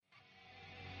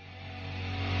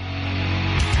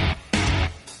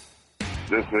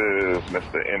This is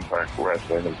Mr. Impact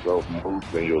Wrestling himself, Moose,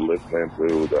 and you're listening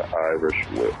to the Irish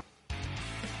Whip.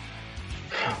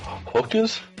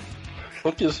 Hookers?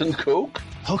 Hookers and Coke?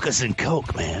 Hookers and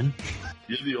Coke, man.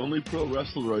 You're the only pro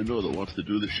wrestler I know that wants to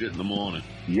do this shit in the morning.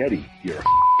 Yeti, you're a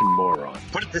f***ing moron.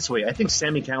 Put it this way, I think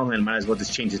Sami Callihan might as well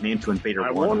just change his name to Invader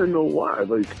I One. want to know why.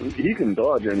 Like, he can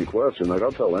dodge any question. Like,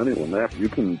 I'll tell anyone that. You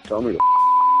can tell me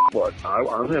but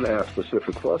I'm going to ask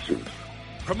specific questions.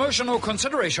 Promotional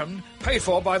consideration paid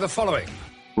for by the following.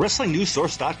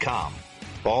 WrestlingNewsSource.com.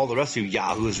 For all the rest of you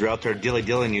yahoos who are out there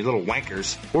dilly-dillying, you little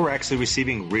wankers, we're actually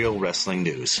receiving real wrestling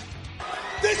news.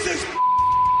 This is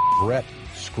Brett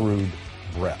screwed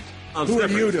Brett. Who are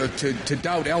you to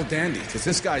doubt El Dandy? Because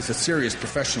this guy's a serious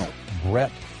professional.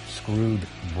 Brett screwed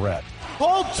Brett.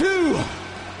 Hold 2!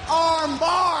 Arm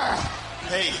bar!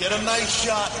 Hey, get a nice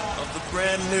shot of the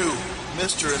brand new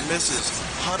Mr. and Mrs.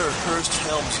 Hunter Hearst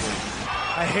Helmsley.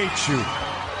 I hate you.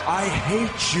 I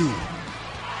hate you.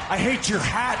 I hate your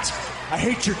hat. I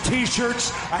hate your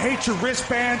t-shirts. I hate your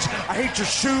wristbands. I hate your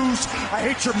shoes. I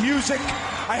hate your music.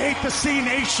 I hate the C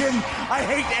Nation. I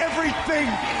hate everything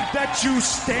that you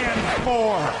stand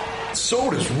for.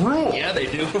 Sodas rule. Yeah, they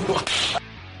do.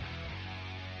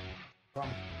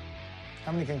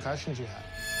 How many concussions you had?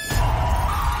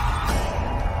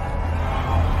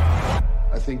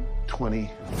 I think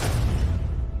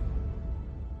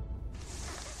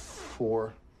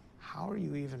 24. How are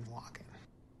you even walking?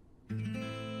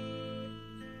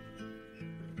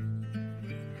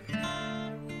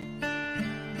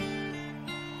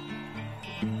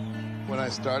 When I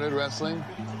started wrestling,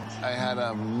 I had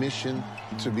a mission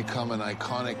to become an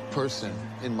iconic person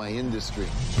in my industry.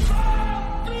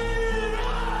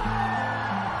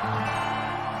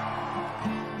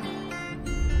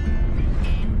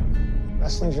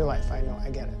 Wrestling's your life, I know,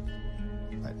 I get it.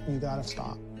 But you gotta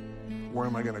stop. Where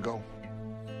am I going to go?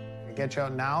 You get you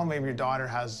out now, maybe your daughter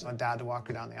has a dad to walk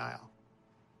her down the aisle.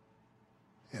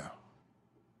 Yeah.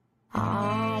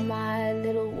 Ah, my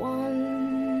little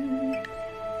one,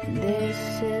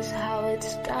 this is how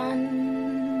it's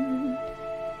done.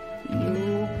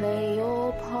 You play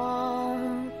your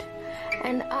part,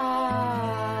 and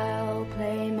I'll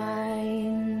play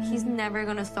mine. He's never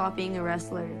gonna stop being a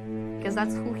wrestler, because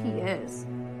that's who he is.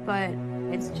 But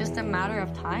it's just a matter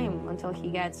of time until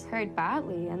he gets hurt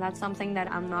badly, and that's something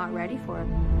that I'm not ready for.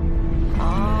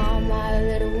 Ah, my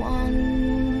little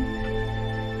one,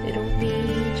 it'll be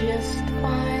just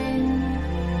fine.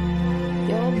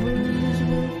 Your bruise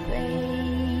will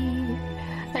fade,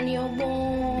 and your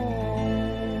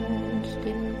bones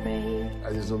didn't break.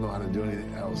 I just don't know how to do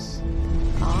anything else.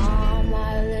 Ah,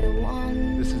 my little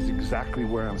one, This is exactly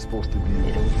where I'm supposed to be.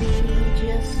 it'll be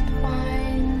just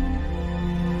fine.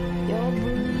 Your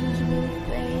bruise will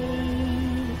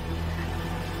fade.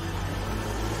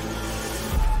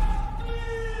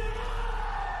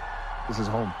 This is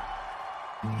home.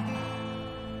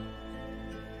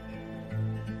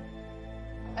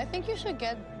 I think you should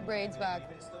get braids back.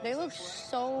 They look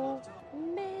so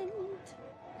mint.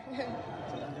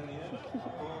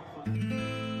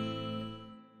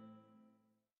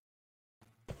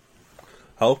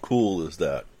 How cool is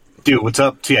that? Dude, what's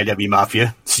up, TIW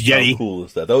Mafia? It's Yeti. How cool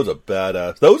is that? That was a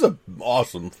badass. That was an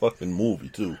awesome fucking movie,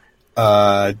 too.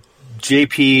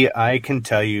 JP, I can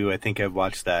tell you, I think I've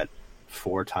watched that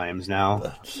 4 times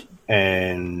now.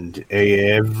 And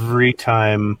every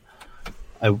time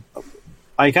I'm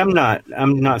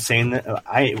not saying that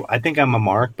I think I'm a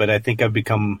mark, but I think I've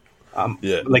become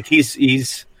like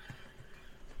he's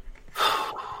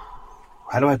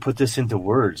how do I put this into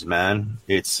words, man?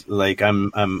 It's like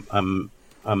I'm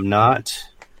not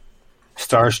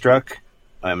starstruck.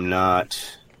 I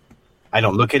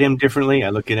don't look at him differently. I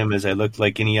look at him as I look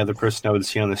like any other person I would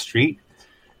see on the street,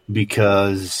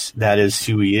 because that is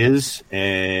who he is.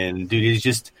 And dude, he's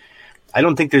just, I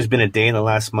don't think there's been a day in the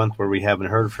last month where we haven't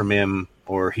heard from him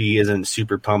or he isn't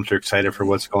super pumped or excited for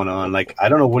what's going on. Like, I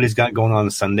don't know what he's got going on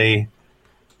Sunday,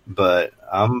 but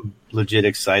I'm legit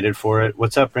excited for it.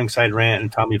 What's up, Ringside Rant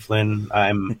and Tommy Flynn?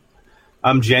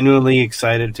 I'm genuinely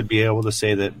excited to be able to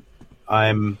say that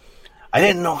I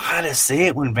didn't know how to say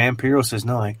it when Vampiro says,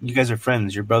 no, like, you guys are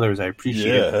friends, you're brothers, I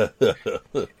appreciate it.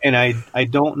 And I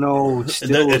don't know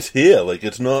still. And it's here. Like,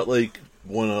 it's not like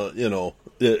when,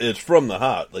 it's from the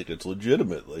heart. Like, it's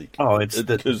legitimate. Like,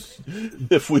 because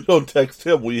if we don't text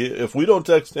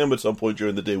him, at some point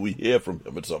during the day, we hear from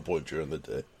him at some point during the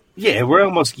day. Yeah,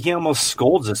 he almost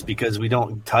scolds us because we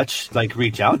don't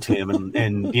reach out to him,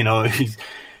 and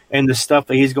and the stuff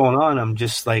that he's going on. I'm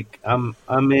just like,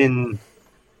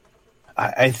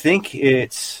 I think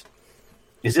it's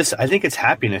I think it's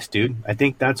happiness, dude. I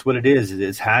think that's what it is.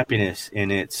 It's happiness,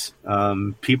 and it's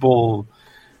people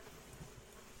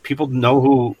know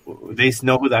who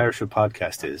the Irish Whip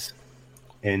Podcast is,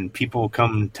 and people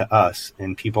come to us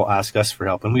and people ask us for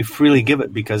help, and we freely give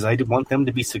it because I want them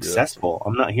to be successful.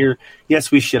 I'm not here.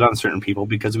 Yes, we shit on certain people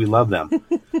because we love them.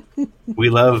 We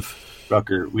love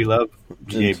Rucker. We love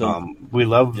J-Bomb. We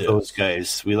love those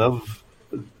guys. We love,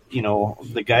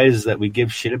 the guys that we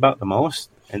give shit about the most.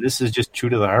 And this is just true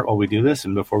to the heart while we do this.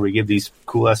 And before we give these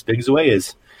cool-ass bigs away,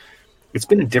 it's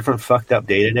been a different fucked up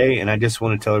day today. And I just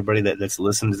want to tell everybody that's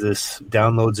listened to this,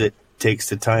 downloads it, takes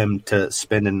the time to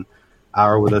spend an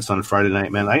hour with us on Friday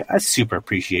night, man. I super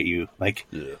appreciate you. Like,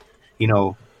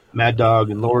 Mad Dog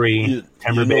and Lori,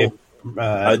 Timber Babe,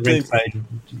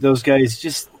 those guys,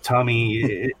 just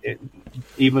Tommy,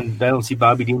 even I don't see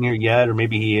Bobby Dean here yet, or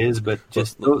maybe he is, but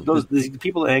just those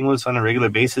people that hang with us on a regular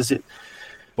basis,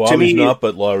 Bobby's not,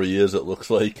 but Laurie is, it looks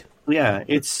like. Yeah,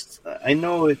 I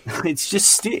know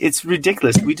it's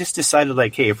ridiculous. We just decided,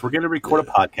 like, hey, if we're going to record a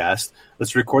podcast,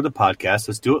 let's record the podcast.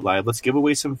 Let's do it live. Let's give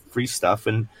away some free stuff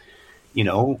and,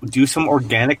 do some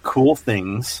organic, cool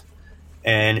things.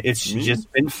 And it's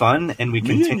just been fun. And we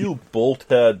continue. Me and you both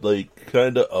had, like,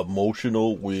 kind of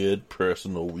emotional, weird,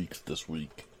 personal weeks this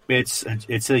week. It's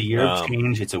a year of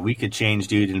change. It's a week of change,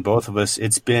 dude. And both of us,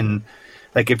 it's been,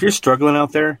 like, if you're struggling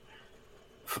out there,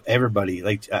 everybody,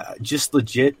 like, just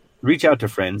legit reach out to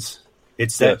friends.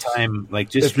 It's that time. Like,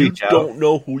 just reach out. If you don't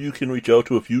know who you can reach out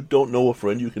to, if you don't know a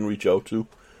friend you can reach out to,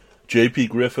 JP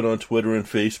Griffin on Twitter and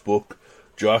Facebook,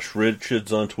 Josh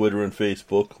Richards on Twitter and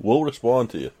Facebook, we'll respond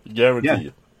to you. Guarantee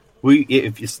you.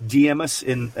 If you DM us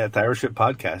at the Irish Whip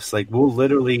Podcast, like, we'll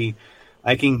literally,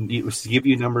 I can give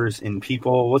you numbers and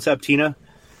people. What's up, Tina?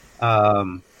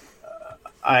 I'm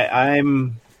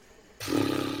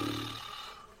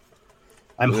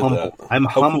humbled. I'm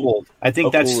humbled. I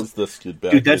think that's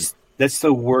that's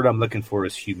the word I'm looking for,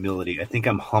 is humility. I think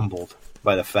I'm humbled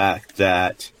by the fact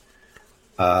that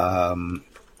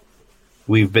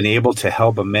we've been able to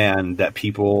help a man that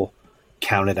people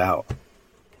counted out.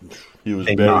 He was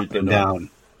He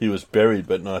was buried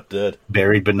but not dead.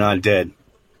 Buried but not dead.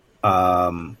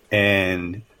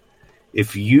 And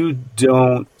if you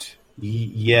don't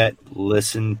yet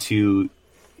listen to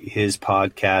his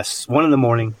podcasts, 1 in the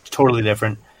morning, totally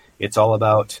different. It's all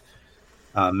about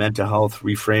mental health,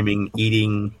 reframing,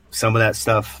 eating, some of that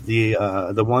stuff. The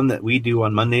one that we do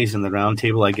on Mondays in the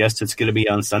roundtable, I guess it's going to be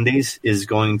on Sundays, is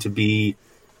going to be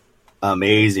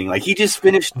amazing. Like, he just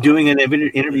finished doing an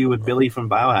interview with Billy from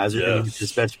Biohazard, and he's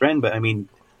his best friend. But I mean,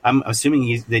 I'm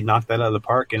assuming they knocked that out of the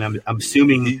park, and I'm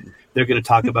assuming they're going to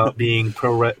talk about being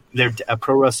they're a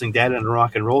pro wrestling dad and a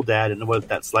rock and roll dad, and what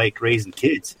that's like raising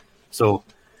kids. So.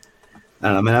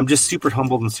 And I'm just super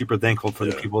humbled and super thankful for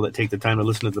the people that take the time to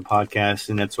listen to the podcast.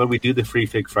 And that's why we do the Free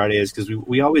Fig Fridays, because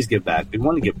we always give back. We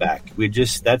want to give back.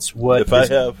 That's what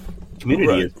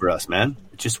community is for us, man.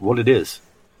 It's just what it is.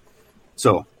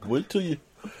 So wait till you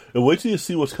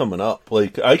see what's coming up.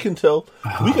 Like, I can tell,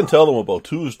 we can tell them about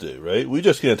Tuesday, right? We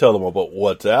just can't tell them about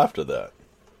what's after that.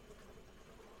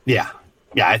 Yeah.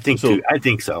 Yeah, I think so. I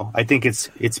think so. I think it's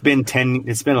been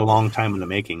a long time in the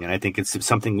making, and I think it's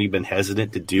something we've been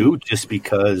hesitant to do just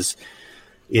because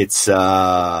it's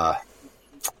I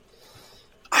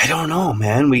don't know,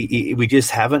 man. We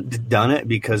just haven't done it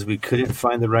because we couldn't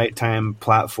find the right time,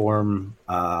 platform,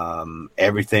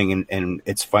 everything, and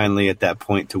it's finally at that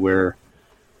point to where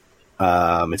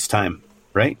it's time,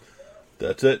 right?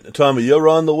 That's it. Tommy, you're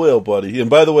on the wheel, buddy. And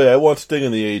by the way, I want Sting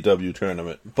in the AEW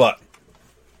tournament, but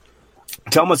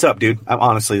tell them what's up, dude.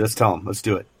 Honestly, let's tell them. Let's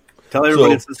do it. Tell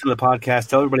everybody that's listening to the podcast.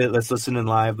 Tell everybody that's listening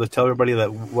live. Let's tell everybody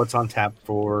that what's on tap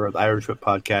for the Irish Whip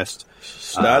Podcast.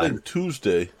 Starting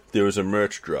Tuesday, there is a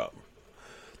merch drop.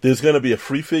 There's going to be a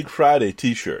Free Fig Friday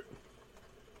T-shirt.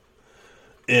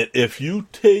 And if you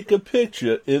take a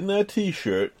picture in that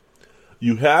T-shirt,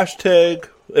 you hashtag,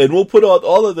 and we'll put out,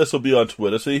 all of this will be on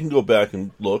Twitter, so you can go back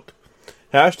and look.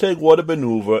 Hashtag What a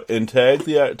Maneuver and tag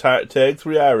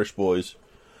 3 Irish Boys.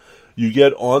 You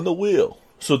get on the wheel.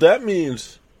 So that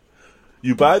means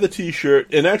you buy the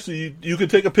T-shirt, and actually you can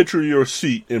take a picture of your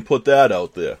seat and put that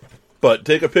out there. But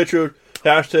take a picture,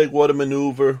 hashtag What a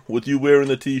Maneuver, with you wearing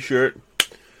the T-shirt,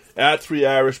 at 3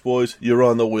 Irish Boys, you're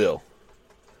on the wheel.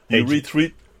 You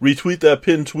retweet that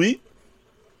pinned tweet,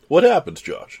 what happens,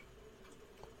 Josh?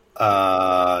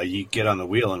 You get on the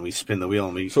wheel and we spin the wheel,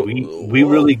 and we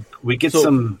get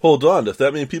some. Hold on, does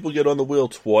that mean people get on the wheel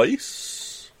twice?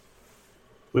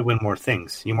 We win more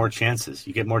things. You more chances.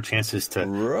 You get more chances to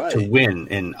win.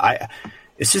 And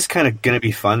it's just kind of going to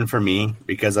be fun for me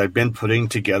because I've been putting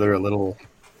together a little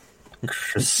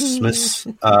Christmas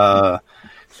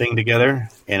thing together,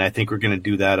 and I think we're going to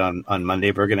do that on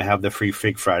Monday. We're going to have the Free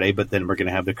Fig Friday, but then we're going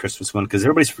to have the Christmas one because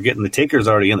everybody's forgetting the Taker's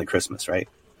already in the Christmas, right?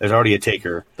 There's already a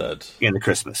Taker in the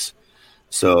Christmas.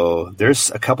 So there's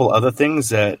a couple other things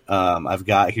that I've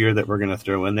got here that we're going to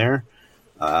throw in there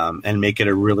and make it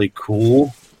a really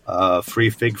cool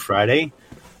Free Fig Friday.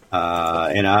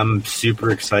 And I'm super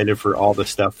excited for all the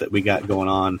stuff that we got going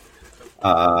on.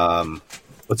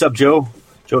 What's up, Joe?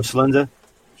 Joe Salenza.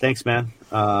 Thanks, man.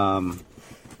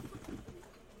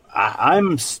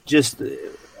 I'm just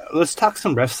let's talk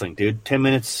some wrestling, dude. 10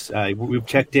 minutes. We've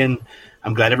checked in.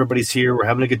 I'm glad everybody's here. We're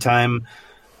having a good time.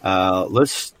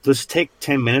 Let's take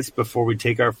 10 minutes before we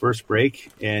take our first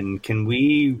break. And can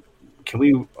we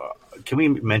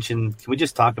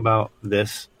just talk about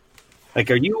this?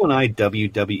 Like, are you and I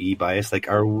WWE biased? Like,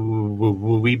 are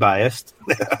we biased?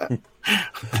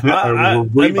 Are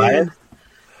we biased?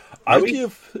 I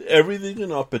give everything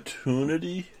an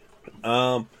opportunity,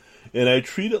 and I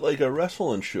treat it like a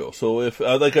wrestling show. So if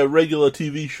like a regular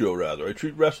TV show, rather, I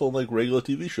treat wrestling like a regular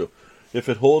TV show. If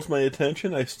it holds my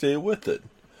attention, I stay with it.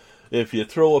 If you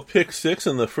throw a pick six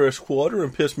in the first quarter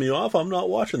and piss me off, I'm not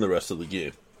watching the rest of the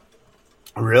game.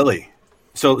 Really?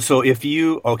 So if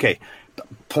you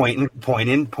point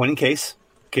in case.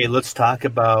 Okay, let's talk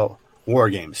about War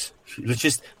Games.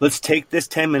 Let's take this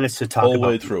 10 minutes to talk about whole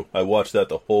way through. I watched that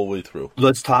the whole way through.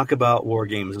 Let's talk about War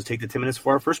Games. Let's take the 10 minutes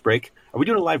for our first break. Are we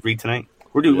doing a live read tonight?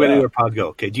 We're doing ready to pod go.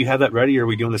 Okay, do you have that ready, or are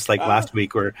we doing this like last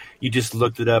week where you just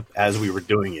looked it up as we were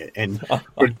doing it? And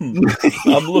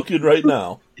I'm looking right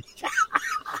now.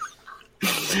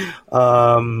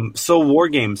 So War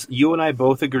Games, you and I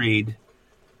both agreed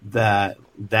that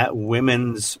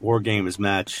women's War Games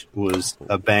match was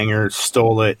a banger,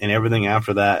 stole it, and everything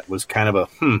after that was kind of a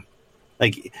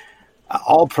like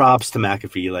all props to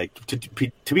McAfee. Like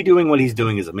to be doing what he's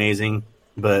doing is amazing,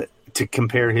 but to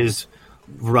compare his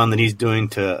run that he's doing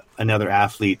to another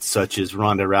athlete such as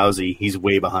Ronda Rousey, he's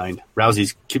way behind.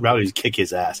 Rousey's kick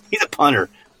his ass. He's a punter.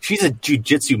 She's a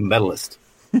jiu-jitsu medalist.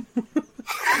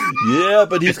 Yeah,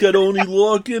 but he's got Oni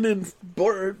Lorcan and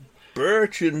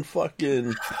Birch and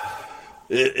fucking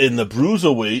in the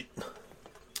bruiserweight.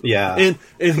 Yeah. And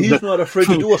he's not afraid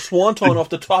to do a swanton off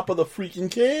the top of the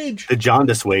freaking cage. The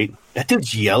jaundice weight. That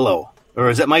dude's yellow. Or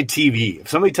is that my TV? If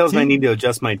somebody tells me I need to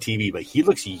adjust my TV, but he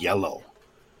looks yellow.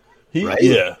 Right?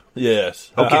 Yeah.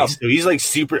 Yes. Okay, so he's like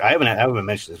super. I haven't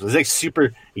mentioned this. But he's like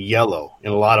super yellow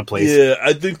in a lot of places. Yeah,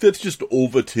 I think that's just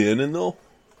over tanning, though.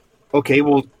 Okay,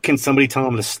 well, can somebody tell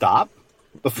him to stop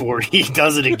before he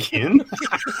does it again?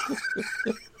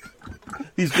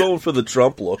 He's going for the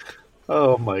Trump look.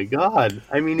 Oh my God!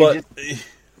 I mean,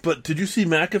 but did you see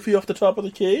McAfee off the top of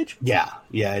the cage? Yeah.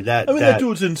 That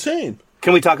dude's insane.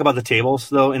 Can we talk about the tables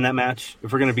though in that match?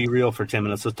 If we're going to be real for 10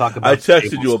 minutes, let's talk about. I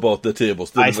texted you about the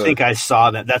tables. I think I saw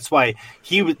that. That's why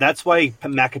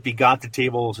McAfee got the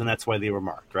tables, and that's why they were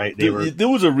marked. Right? There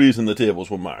was a reason the tables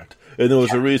were marked, and there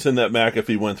was a reason that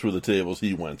McAfee went through the tables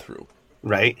he went through.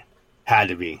 Right? Had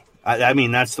to be. I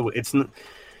mean, that's the way.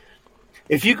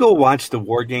 If you go watch the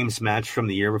War Games match from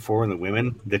the year before in the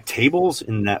women, the tables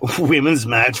in that women's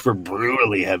match were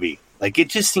brutally heavy. Like, it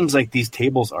just seems like these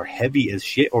tables are heavy as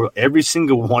shit, or every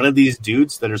single one of these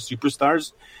dudes that are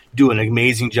superstars do an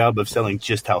amazing job of selling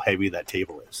just how heavy that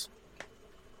table is.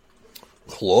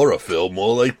 Chlorophyll,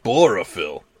 more like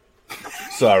borophyll.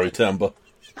 Sorry, Temba.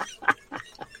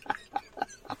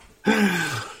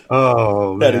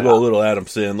 Oh, man. Had to go a little Adam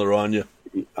Sandler on you.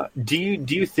 Do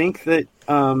you think that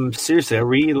seriously, are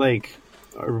we like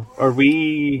are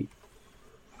we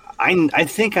I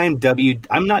think I'm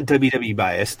not WWE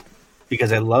biased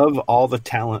because I love all the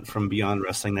talent from Beyond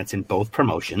Wrestling that's in both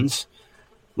promotions.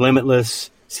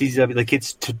 Limitless, CZW, like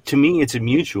it's to me it's a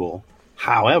mutual.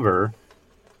 However,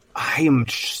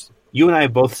 you and I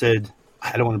have both said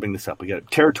I don't want to bring this up. We got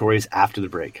territories after the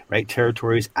break, right?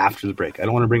 Territories after the break. I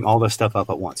don't want to bring all this stuff up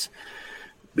at once.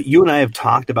 But you and I have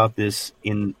talked about this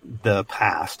in the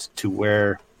past to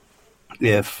where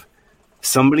if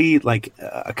somebody like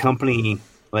a company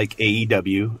like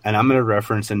AEW, and I'm going to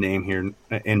reference a name here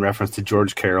in reference to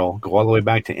George Carroll, go all the way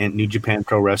back to New Japan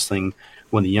Pro Wrestling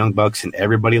when the Young Bucks and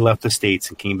everybody left the States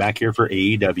and came back here for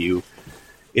AEW.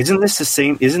 Isn't this the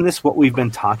same? Isn't this what we've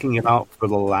been talking about for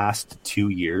the last 2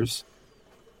 years?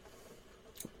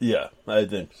 Yeah, I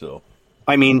think so.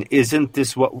 I mean, isn't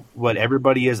this what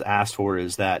everybody has asked for,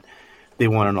 is that they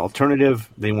want an alternative,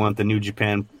 they want the New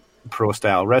Japan Pro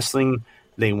Style Wrestling,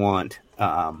 they want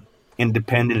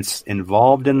independents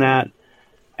involved in that.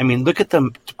 I mean, look at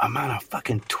the amount of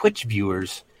fucking Twitch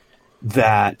viewers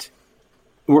that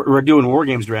we're doing War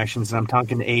Games reactions, and I'm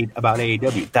talking about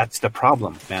AEW. That's the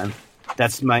problem, man.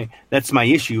 That's my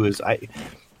issue is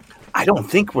I don't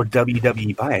think we're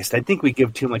WWE biased. I think we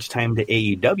give too much time to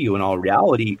AEW in all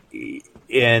reality.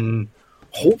 And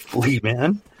hopefully,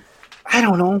 man, I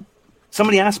don't know.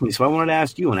 Somebody asked me, so I wanted to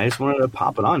ask you, and I just wanted to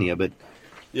pop it on you. But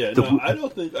yeah,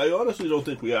 I honestly don't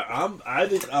think we are. I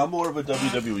think I'm more of a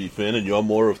WWE fan, and you're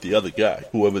more of the other guy,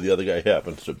 whoever the other guy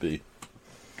happens to be.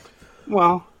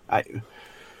 Well,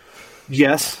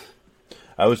 yes.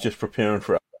 I was just preparing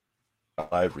for a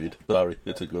live read. Sorry,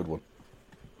 it's a good one.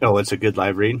 Oh, it's a good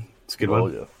live read? It's a good one? Oh,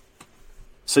 yeah.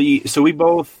 So we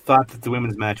both thought that the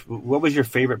women's match... What was your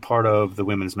favorite part of the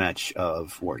women's match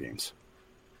of War Games?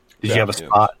 Did you have a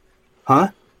spot? Huh?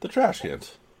 The trash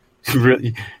cans.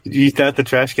 Really? You thought the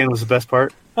trash can was the best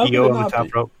part? EO on the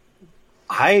top rope?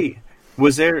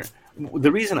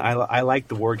 The reason I like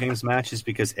the War Games match is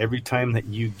because every time that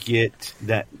you get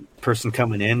that person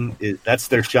coming in, that's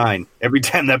their shine. Every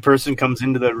time that person comes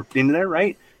into there,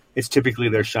 right? It's typically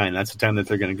their shine. That's the time that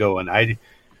they're going to go. And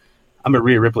I'm a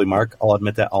Rhea Ripley mark. I'll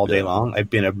admit that all day long. I've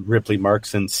been a Ripley mark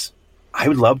since I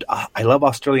love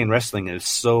Australian wrestling. And it's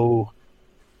so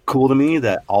cool to me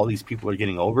that all these people are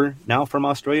getting over now from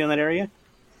Australia in that area.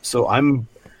 So I'm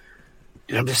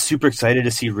just super excited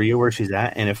to see Rhea where she's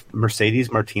at. And if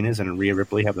Mercedes Martinez and Rhea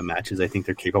Ripley have the matches I think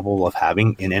they're capable of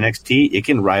having in NXT, it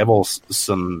can rival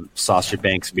some Sasha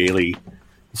Banks, Bayley,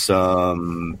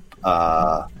 some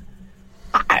I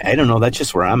don't know. That's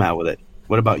just where I'm at with it.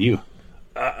 What about you?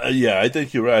 Yeah, I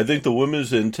think you're right. I think the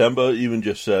women's, and Temba even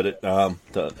just said it. I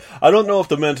don't know if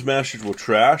the men's matches were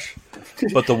trash,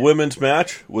 but the women's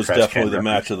match was definitely the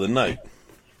match of the night.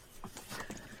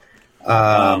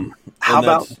 How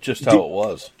about that's just how it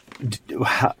was?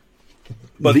 How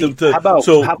about you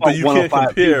can't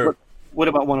compare. What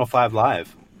about 105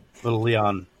 Live? Little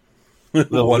Leon.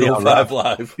 105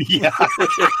 Live. Yeah.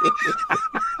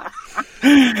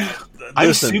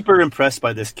 I'm super impressed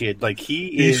by this kid. Like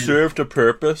he served a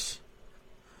purpose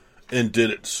and did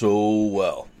it so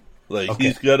well. Like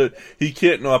he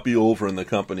can't not be over in the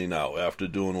company now after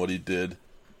doing what he did,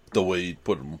 the way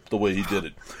he did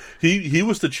it. He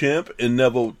was the champ and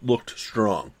never looked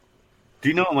strong. Do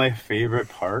you know what my favorite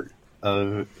part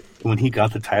of when he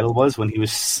got the title was? When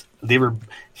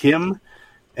him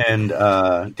and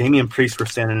Damian Priest were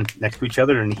standing next to each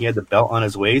other, and he had the belt on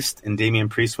his waist, and Damian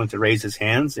Priest went to raise his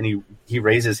hands, and he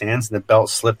raised his hands, and the belt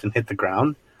slipped and hit the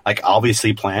ground, like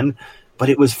obviously planned. But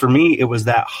it was, for me, it was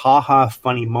that ha-ha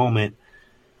funny moment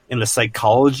in the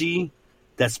psychology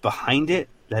that's behind it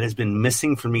that has been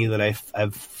missing for me, that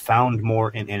I've found more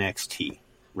in NXT,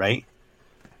 right?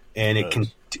 And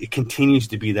it continues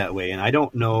to be that way. And I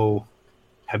don't know,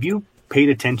 have you paid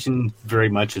attention very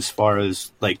much as far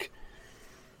as like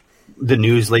the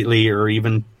news lately, or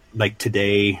even like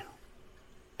today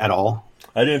at all?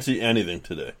 I didn't see anything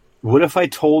today. What if I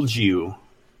told you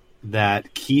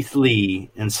that Keith Lee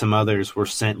and some others were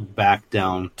sent back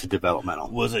down to developmental?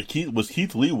 Was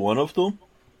Keith Lee one of them?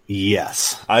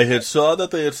 Yes. I had saw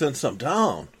that they had sent some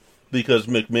down because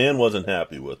McMahon wasn't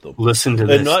happy with them. Listen to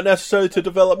this. And not necessarily to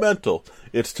developmental.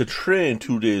 It's to train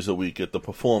 2 days a week at the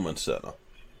Performance Center.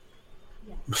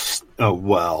 Oh,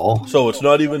 well. So it's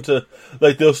not even to,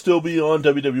 like, they'll still be on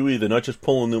WWE. They're not just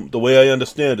pulling them, the way I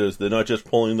understand it is they're not just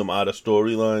pulling them out of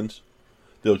storylines.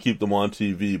 They'll keep them on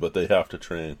TV, but they have to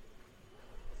train.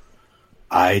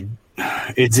 I'm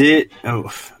going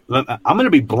to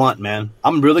be blunt, man.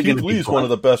 I'm really going to be blunt. Keith Lee's one of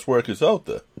the best workers out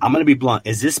there. I'm going to be blunt.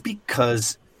 Is this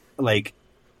because, like,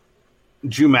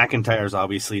 Drew McIntyre is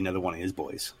obviously another one of his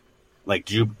boys? Like,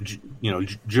 Drew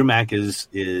Mac is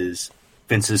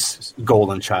Vince's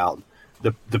golden child,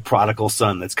 the prodigal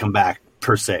son that's come back,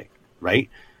 per se, right?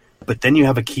 But then you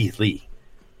have a Keith Lee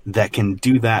that can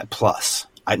do that plus.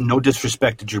 No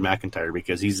disrespect to Drew McIntyre,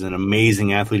 because he's an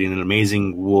amazing athlete and an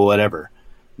amazing whatever.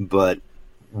 But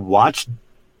watch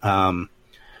Donovan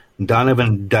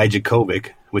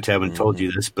Dijakovic, which I haven't told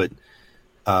you this, but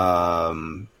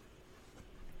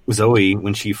Zoe,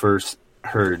 when she first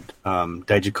heard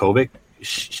Dijakovic,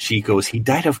 she goes, "He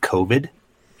died of COVID."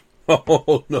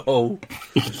 Oh no!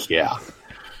 Yeah.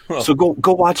 So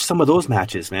go watch some of those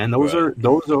matches, man. Those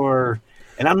are,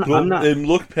 and I'm not. And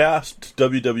look past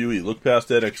WWE. Look past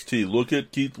NXT. Look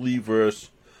at Keith Lee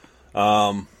versus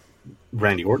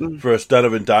Randy Orton versus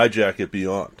Donovan Dijak at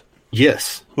Beyond.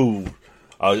 Yes. Who?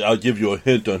 I'll give you a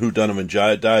hint on who Donovan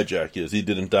Dijak is. He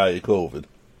didn't die of COVID.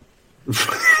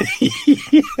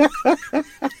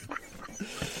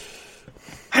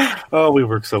 Oh, we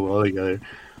work so well together.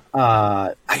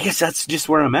 I guess that's just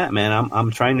where I'm at, man.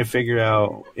 I'm trying to figure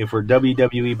out if we're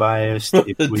WWE biased.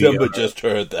 If we just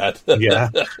heard that. yeah.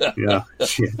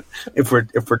 If we're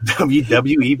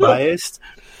WWE biased,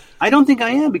 I don't think I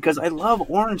am because I love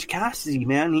Orange Cassidy,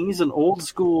 man. He's an old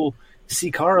school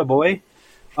Sikara boy.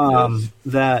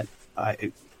 That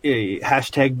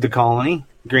hashtag the colony,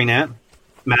 Green Ant.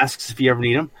 Masks if you ever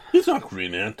need them. He's not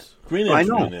Green Ant. Green Ant's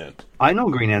Green Ant. I know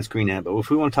Green Ant's Green Ant, but if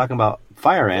we want to talk about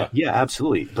Fire Ant, yeah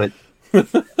absolutely. But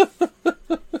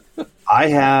I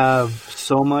have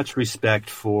so much respect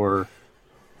for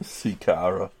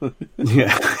Sikara.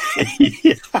 Yeah.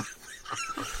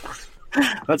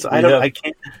 I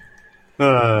can't.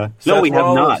 No, we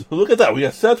have not. Look at that. We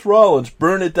got Seth Rollins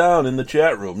burn it down in the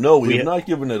chat room. No, we have not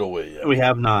given it away yet. We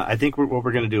have not. I think what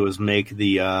we're going to do is make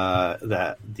the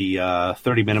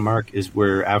 30-minute mark is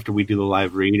where after we do the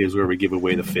live read is where we give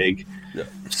away the fig. Yeah.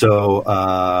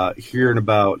 So here in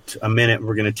about a minute,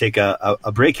 we're going to take a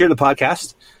break here in the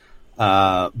podcast.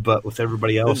 But with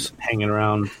everybody else hanging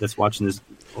around that's watching this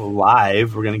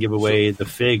live, we're going to give away the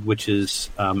fig, which is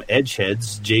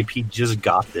Edgeheads. JP just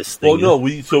got this thing. Oh no,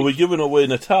 we're giving away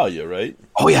Natalia, right?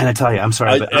 Oh yeah, Natalia. I'm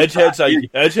sorry,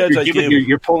 Edgeheads.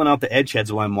 You're pulling out the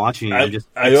Edgeheads while I'm watching. I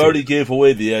already gave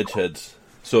away the Edgeheads,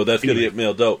 so that's going to get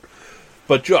mailed out.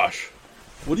 But Josh,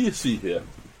 what do you see here?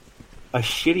 A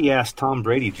shitty ass Tom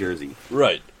Brady jersey.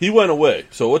 Right, he went away.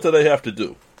 So what did I have to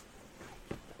do?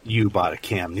 You bought a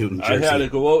Cam Newton jersey. I had to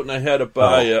go out and I had to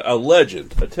buy a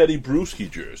legend, a Teddy Bruschi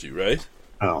jersey, right?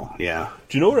 Oh, yeah.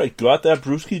 Do you know where I got that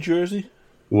Bruschi jersey?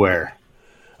 Where?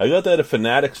 I got that at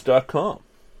Fanatics.com.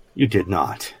 You did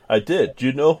not. I did. Do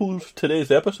you know who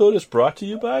today's episode is brought to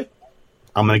you by?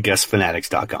 I'm going to guess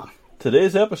Fanatics.com.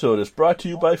 Today's episode is brought to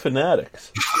you by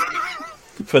Fanatics.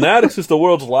 Fanatics is the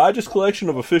world's largest collection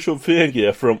of official fan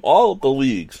gear from all of the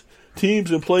leagues,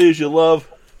 teams, and players you love.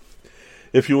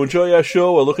 If you enjoy our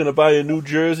show or looking to buy a new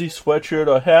jersey, sweatshirt,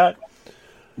 or hat,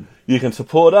 you can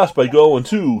support us by going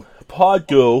to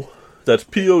Podgo, that's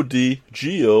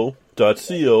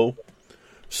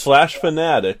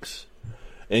podgo.co/fanatics,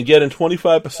 and getting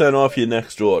 25% off your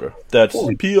next order. That's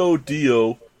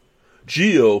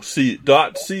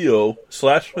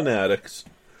podgo.co/fanatics.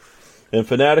 And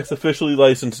Fanatics officially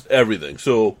licensed everything.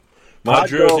 So my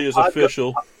jersey is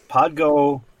official.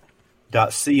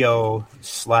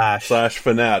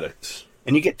 Podgo.co/fanatics.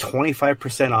 And you get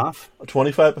 25% off?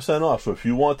 25% off. So if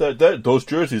you want that, those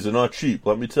jerseys are not cheap,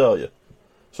 let me tell you.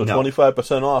 So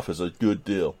 25% off is a good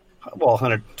deal. Well,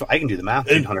 I can do the math.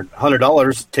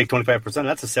 $100, take 25%.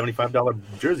 That's a $75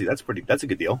 jersey. That's a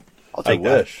good deal. I'll take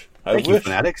that. Thank you,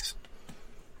 Fanatics.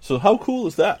 So how cool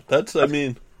is that? That's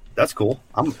cool.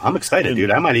 I'm excited,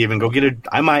 dude. I might even go get it.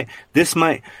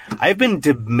 I've been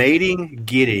debating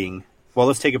getting. Well,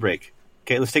 let's take a break.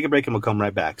 Okay, let's take a break and we'll come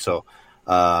right back. So,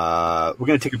 we're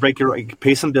going to take a break here,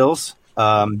 pay some bills.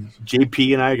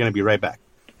 JP and I are going to be right back.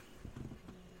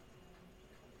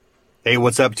 Hey,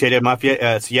 what's up, Ted Mafia?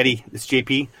 It's Yeti. It's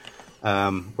JP.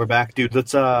 We're back, dude.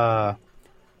 Let's. I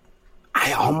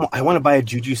want to buy a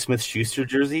Juju Smith-Schuster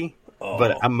jersey,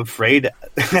 but I'm afraid,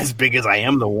 as big as I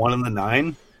am, the 1 and the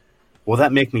 9, will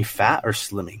that make me fat or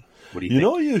slimming? What do you think? You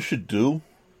know what you should do?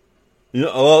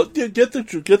 Get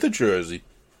the jersey.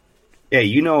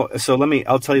 Yeah, so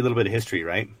I'll tell you a little bit of history,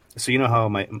 right? So you know how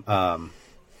my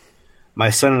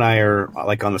son and I are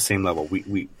like on the same level.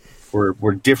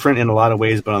 We're different in a lot of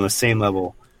ways, but on the same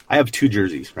level. I have 2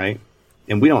 jerseys, right?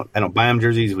 And I don't buy him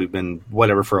jerseys. We've been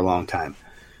whatever for a long time.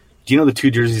 Do you know the 2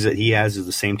 jerseys that he has is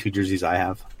the same 2 jerseys I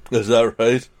have? Is that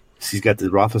right? So he's got the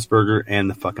Roethlisberger and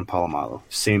the fucking Polamalu.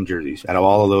 Same jerseys. Out of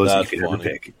all of those, you can ever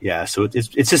pick. Yeah, so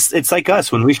it's like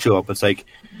us when we show up. It's like,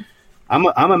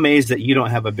 I'm amazed that you don't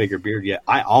have a bigger beard yet.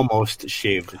 I almost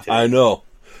shaved today. I know.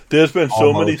 There's been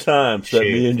so many times that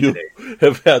me and you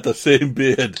have had the same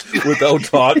beard without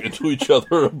talking to each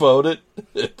other about it.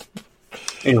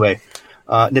 Anyway,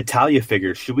 Natalia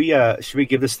figures. Should we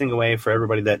give this thing away for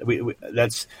everybody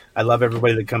I love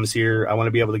everybody that comes here. I want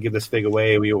to be able to give this fig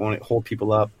away. We want to hold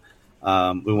people up.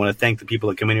 We want to thank the people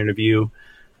that come in and interview,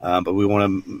 but we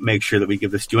want to make sure that we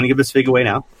give this. Do you want to give this fig away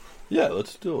now? Yeah,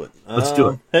 let's do it. Let's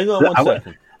do it. Hang on one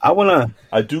second.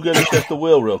 I do got to check the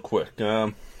wheel real quick.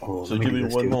 So give me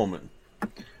one moment.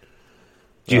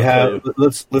 Do you have?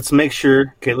 Let's make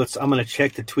sure. Okay, I'm going to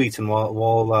check the tweets, and while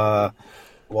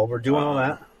we're doing all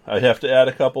that, I have to add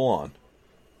a couple on.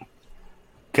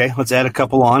 Okay, let's add a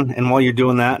couple on, and while you're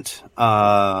doing that,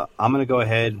 I'm going to go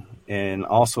ahead and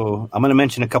also I'm going to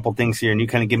mention a couple things here, and you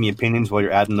kind of give me opinions while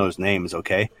you're adding those names.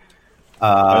 Okay.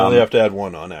 I only have to add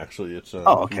one on, actually. It's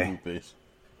okay.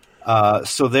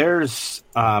 So there's,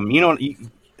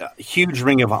 huge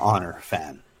Ring of Honor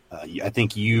fan. I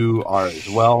think you are as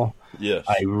well. Yes.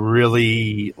 I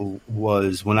really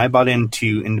was. When I bought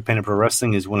into independent pro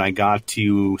wrestling is when I got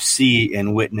to see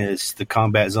and witness the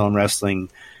Combat Zone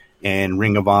Wrestling and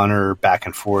Ring of Honor back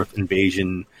and forth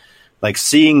invasion. Like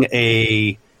seeing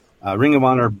a Ring of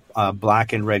Honor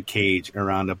black and red cage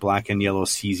around a black and yellow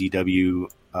CZW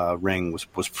ring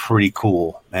was pretty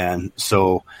cool, man.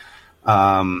 So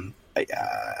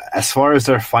as far as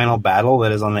their final battle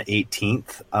that is on the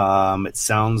 18th, it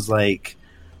sounds like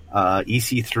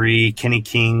EC3, Kenny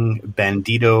King,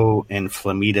 Bandito, and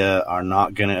Flamita are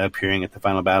not going to appearing at the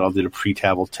final battle due to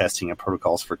pre-travel testing and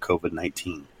protocols for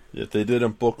COVID-19. Yet they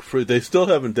didn't book they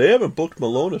haven't booked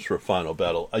Malonis for a final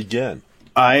battle again.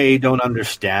 I don't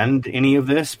understand any of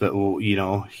this, but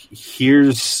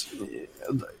here's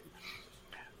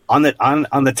on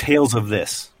the tails of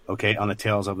this. Okay, on the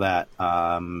tails of that,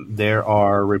 there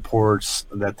are reports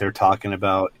that they're talking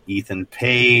about Ethan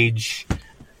Page.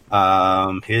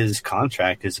 His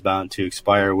contract is about to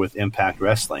expire with Impact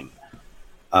Wrestling.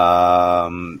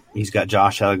 He's got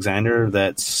Josh Alexander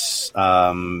that's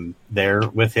there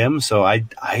with him, so I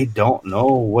don't know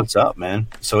what's up, man.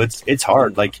 So it's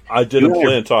hard. Like I didn't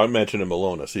plan to mention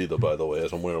Malonis either, by the way,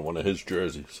 as I'm wearing one of his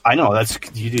jerseys. I know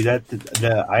you do that.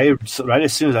 Right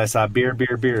as soon as I saw beer,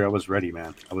 I was ready,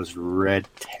 man. I was ready.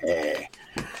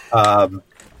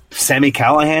 Sami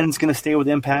Callihan's going to stay with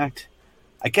Impact.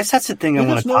 I guess that's the thing I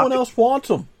want to talk about. No one else wants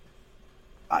him.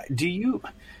 Do you?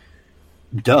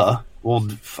 Duh. Well,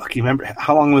 fuck, you remember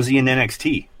how long was he in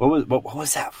NXT? What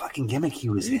was that fucking gimmick he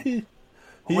was in?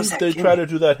 They try to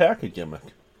do that hacker gimmick.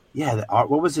 Yeah,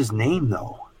 what was his name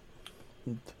though?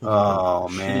 Oh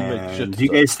man, do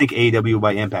you guys think AEW will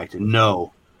buy Impact?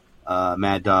 No,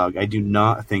 Mad Dog. I do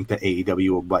not think that AEW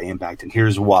will buy Impact, and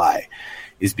here's why: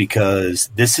 is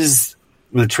because this is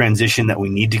the transition that we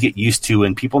need to get used to,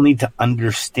 and people need to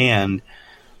understand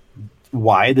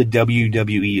why the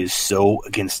WWE is so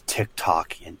against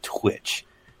TikTok and Twitch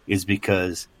is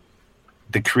because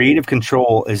the creative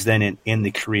control is then in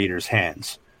the creator's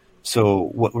hands. So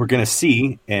what we're going to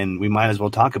see, and we might as well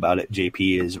talk about it,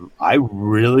 JP, is I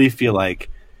really feel like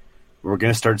we're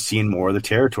going to start seeing more of the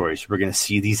territories. We're going to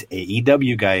see these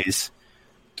AEW guys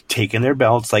taking their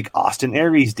belts like Austin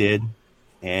Aries did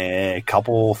a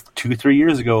couple, 2-3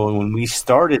 years ago when we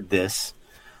started this.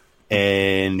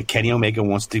 And Kenny Omega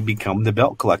wants to become the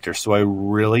belt collector. So I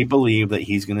really believe that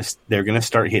they're going to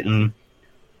start hitting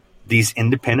these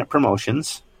independent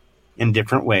promotions in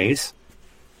different ways.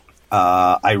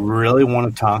 I really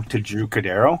want to talk to Drew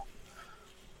Cordero.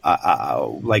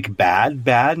 Like bad.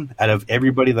 Out of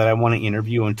everybody that I want to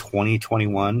interview in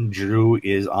 2021, Drew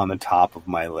is on the top of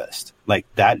my list. Like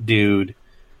that dude,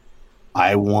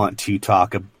 I want to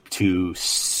talk to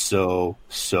so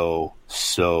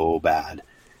bad.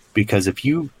 Because if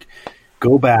you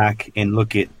go back and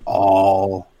look at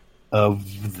all of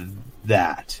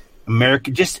that,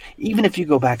 even if you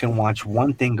go back and watch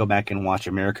one thing, go back and watch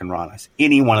American Ranas,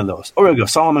 any one of those. Oh, there we go,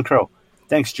 Solomon Crow.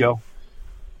 Thanks, Joe.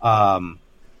 So,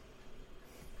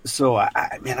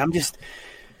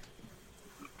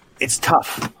 it's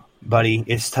tough, buddy.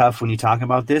 It's tough when you talk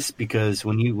about this because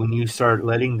when you start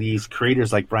letting these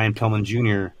creators like Brian Pillman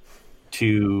Jr.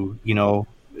 to,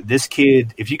 this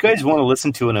kid, if you guys want to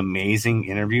listen to an amazing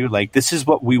interview, like this is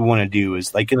what we want to do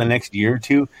is like in the next year or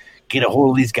two, get a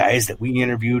hold of these guys that we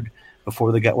interviewed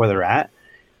before they got where they're at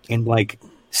and like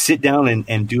sit down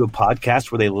and do a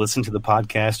podcast where they listen to the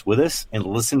podcast with us and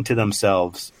listen to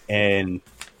themselves and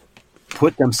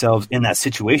put themselves in that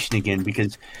situation again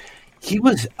because he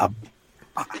was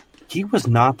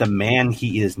not the man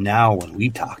he is now when we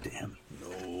talked to him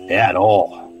at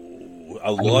all.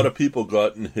 A lot of people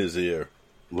got in his ear.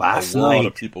 Last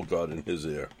night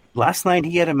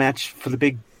he had a match for the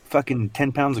big fucking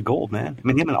 10 pounds of gold, man. I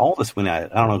mean, him and Aldis went at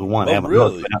it. I don't know who won. Oh,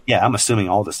 really? Yeah, I'm assuming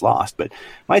Aldis lost. But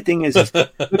my thing is look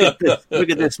at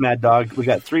this, Mad Dog. We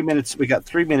got 3 minutes.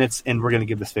 And we're going to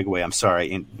give this fig away. I'm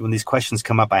sorry. And when these questions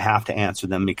come up, I have to answer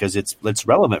them because it's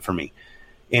relevant for me.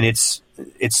 And it's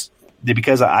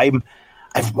because I've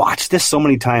watched this so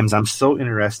many times. I'm so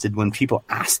interested when people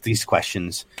ask these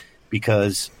questions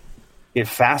because it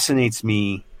fascinates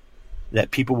me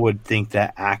that people would think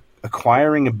that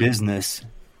acquiring a business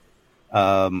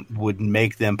would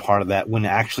make them part of that when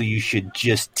actually you should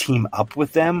just team up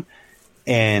with them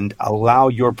and allow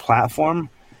your platform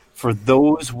for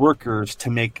those workers to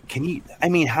make.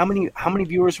 How many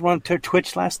viewers were on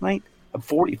Twitch last night?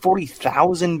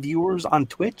 40,000 viewers on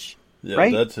Twitch. Yeah,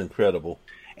 right? That's incredible.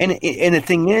 And the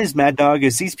thing is, Mad Dog,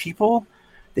 is these people,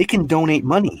 they can donate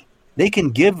money. They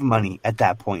can give money at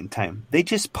that point in time. They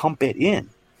just pump it in.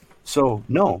 So,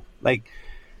 no, like,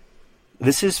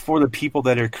 this is for the people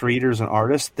that are creators and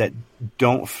artists that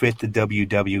don't fit the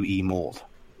WWE mold.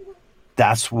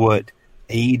 That's what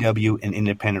AEW and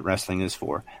independent wrestling is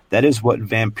for. That is what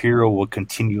Vampiro will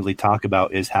continually talk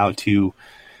about, is how to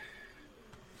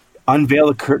unveil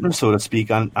the curtain, so to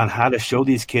speak, on how to show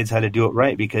these kids how to do it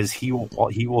right, because he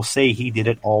will say he did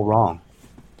it all wrong.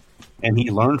 And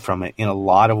he learned from it in a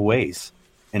lot of ways.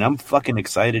 And I'm fucking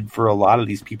excited for a lot of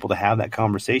these people to have that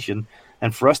conversation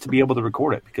and for us to be able to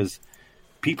record it, because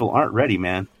people aren't ready,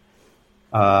 man.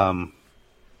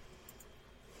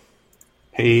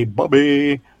 Hey,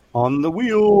 Bobby, on the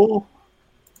wheel.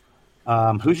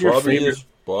 Who's your favorite?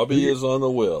 Bobby is on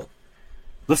the wheel.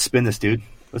 Let's spin this, dude.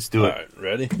 Let's do it. All right,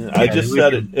 ready? I just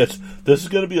said it. This is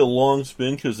going to be a long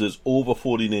spin because there's over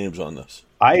 40 names on this.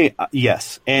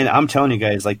 Yes, and I'm telling you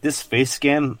guys, like, this face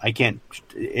scan, I can't.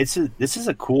 This is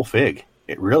a cool fig.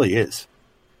 It really is.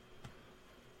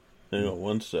 Hang on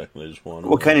 1 second. I just want to.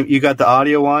 What kind of? You got the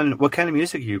audio on? What kind of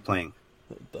music are you playing?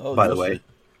 By the way.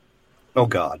 Oh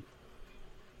God.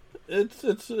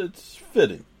 It's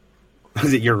fitting.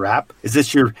 Is it your rap? Is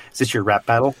this your rap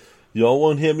battle? Y'all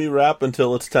won't hear me rap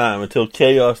until it's time, until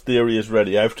Chaos Theory is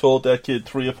ready. I've told that kid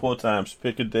 3 or 4 times,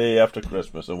 pick a day after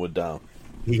Christmas, and we're down.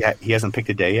 He hasn't picked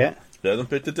a day yet? He hasn't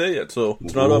picked a day yet, so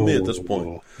it's not on me at this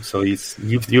point. So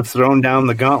you've thrown down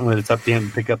the gauntlet. It's up to him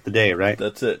to pick up the day, right?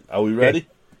 That's it. Are we ready? Okay.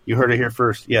 You heard it here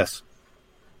first. Yes.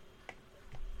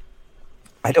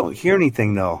 I don't hear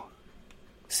anything, though.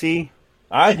 See?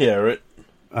 I hear it.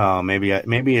 Oh, maybe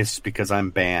it's because I'm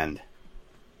banned.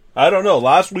 I don't know.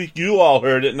 Last week you all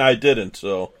heard it and I didn't,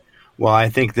 so. Well, I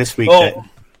think this week.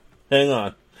 Hang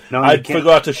on. No, I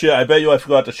forgot to share. I bet you I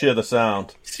forgot to share the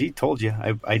sound. See, told you.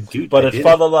 I do. But it's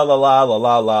fa la la la la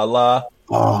la la la.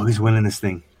 Oh, who's winning this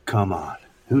thing? Come on.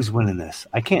 Who's winning this?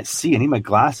 I can't see. I need my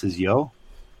glasses, yo.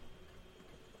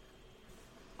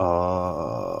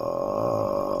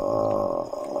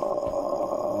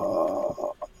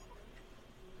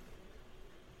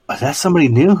 Is that somebody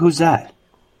new? Who's that?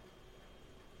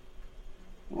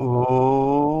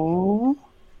 Oh,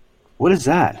 what is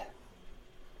that?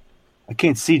 I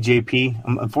can't see, JP.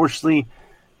 Unfortunately,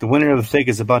 the winner of the thing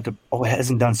is about to. Oh, it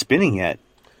hasn't done spinning yet.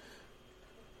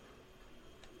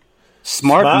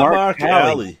 Smart Mark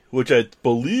Callie, which I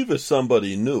believe is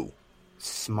somebody new.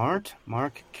 Smart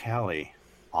Mark Callie.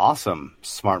 Awesome,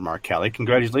 Smart Mark Callie.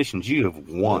 Congratulations, you have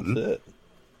won the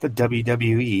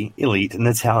WWE Elite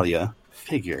Natalia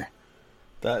figure.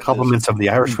 Compliments of the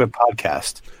Irish Whip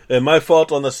podcast. And my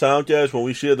fault on the sound, guys. When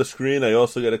we share the screen, I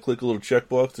also got to click a little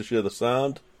checkbox to share the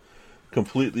sound.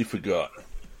 Completely forgot.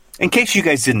 In case you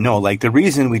guys didn't know, like, the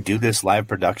reason we do this live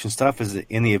production stuff is that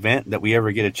in the event that we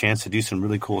ever get a chance to do some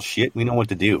really cool shit, we know what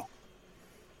to do.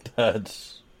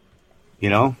 That's, you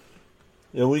know.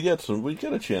 Yeah, we get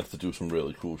a chance to do some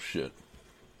really cool shit.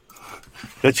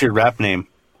 That's your rap name,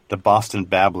 the Boston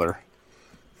Babbler.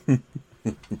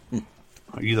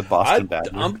 Are you the Boston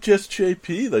Babbler? I'm just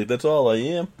JP. Like, that's all I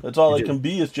am. That's all I can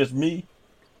be. Is just me.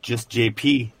 Just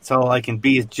JP. That's all I can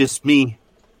be. Is just me.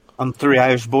 I'm 3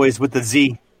 Irish boys with a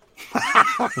Z.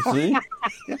 See?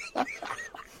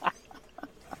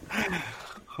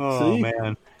 Oh, See?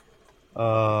 man.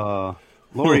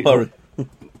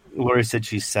 Lori said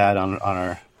she's sad on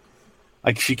our.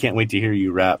 Like, she can't wait to hear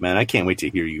you rap, man. I can't wait to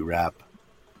hear you rap.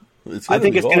 I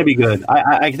think it's going to be good.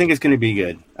 I think it's going to be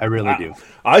good. I really do.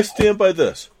 I stand by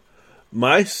this.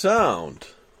 My sound,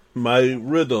 my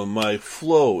rhythm, my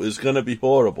flow is going to be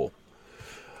horrible.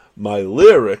 My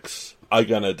lyrics are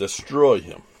going to destroy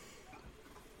him.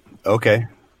 Okay.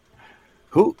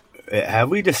 Who have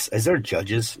we just? Is there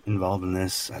judges involved in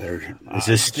this? Is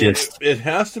this just? It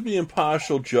has to be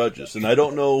impartial judges, and I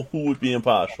don't know who would be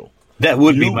impartial. That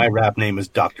would be my rap name is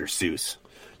Dr. Seuss.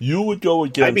 You would go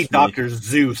against. I'd be Dr.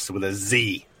 Zeus with a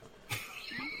Z.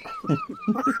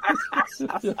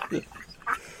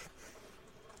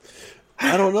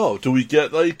 I don't know. Do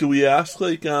we ask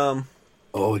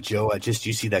Oh, Joe,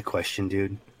 you see that question,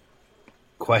 dude?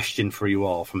 Question for you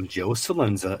all from Joe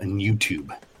Salenza on YouTube.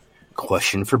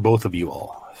 Question for both of you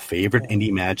all. Favorite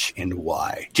indie match and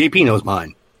why? JP knows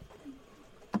mine.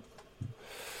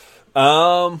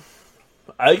 I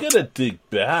gotta dig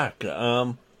back.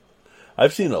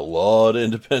 I've seen a lot of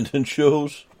independent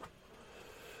shows.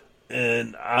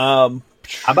 And how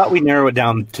about we narrow it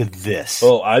down to this?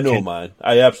 Oh, I know mine.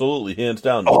 I absolutely, hands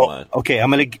down, know mine. Okay, I'm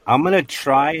gonna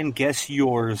try and guess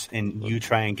yours, and you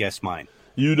try and guess mine.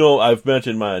 You know, I've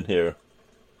mentioned mine here.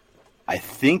 I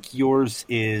think yours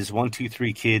is 1, 2,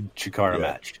 3 Kid Chikara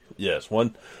match. Yes,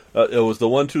 it was the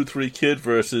 1, 2, 3 Kid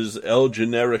versus El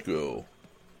Generico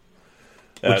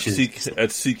at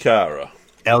Sikara.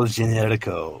 El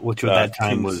Generico, which at that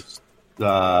time was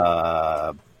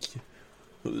It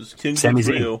was King Sami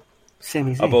Trio.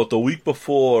 Sami Zayn. About the week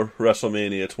before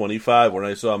WrestleMania 25 when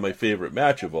I saw my favorite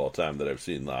match of all time that I've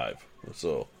seen live.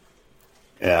 So,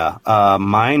 yeah,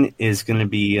 mine is going to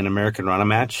be an American Rana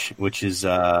match, which is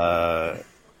a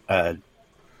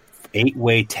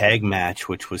 8-way tag match,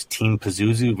 which was Team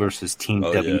Pazuzu versus Team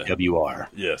WWR.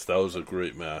 Yeah. Yes, that was a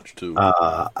great match too.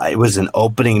 It was an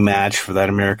opening match for that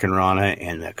American Rana,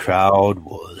 and the crowd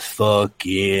was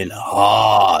fucking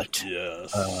hot.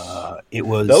 Yes, it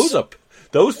was.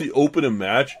 That was the opening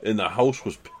match, and the house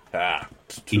was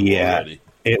packed. Already.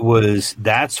 It was.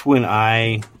 That's when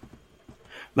I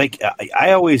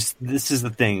always. This is the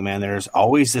thing, man. There's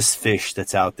always this fish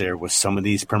that's out there with some of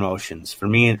these promotions. For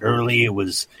me, early it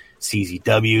was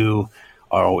CZW,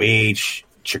 ROH,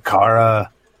 Chikara,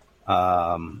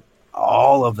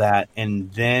 all of that,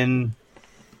 and then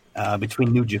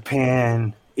between New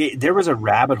Japan, there was a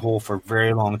rabbit hole for a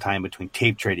very long time between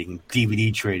tape trading and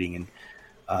DVD trading and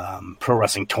Pro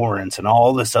Wrestling Torrents and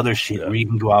all this other shit where you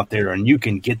can go out there and you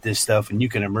can get this stuff and you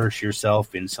can immerse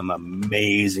yourself in some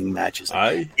amazing matches.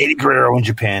 Eddie Guerrero in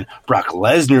Japan, Brock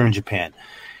Lesnar in Japan.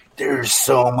 There's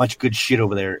so much good shit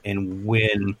over there. And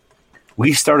when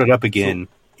we started up again,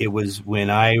 it was when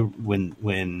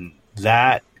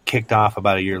that kicked off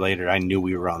about a year later, I knew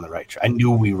we were on the right track. I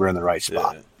knew we were in the right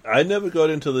spot. Yeah. I never got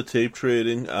into the tape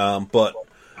trading, but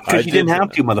because you didn't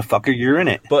have to, motherfucker. You're in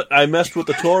it. But I messed with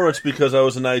the torrents because I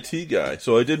was an IT guy.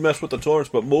 So I did mess with the torrents,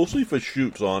 but mostly for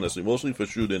shoots, honestly. Mostly for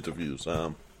shoot interviews.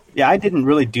 Yeah, I didn't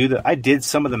really do that. I did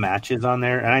some of the matches on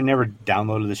there, and I never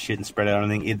downloaded the shit and spread it out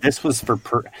anything. This was for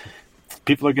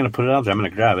people are going to put it out there. I'm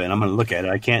going to grab it, and I'm going to look at it.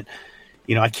 I can't.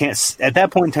 At that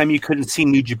point in time, you couldn't see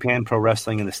New Japan Pro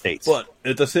Wrestling in the States. But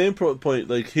at the same point,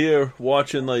 like here,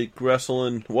 watching like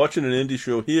wrestling, watching an indie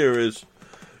show here is,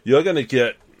 you're going to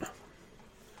get,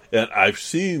 and I've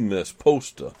seen this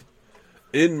poster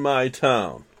in my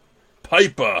town,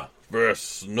 Piper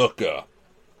versus Snuka.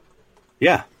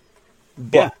 Yeah.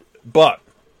 But,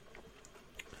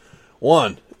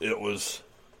 one, it was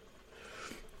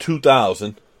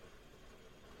 2000,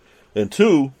 and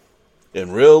two,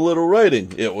 in real little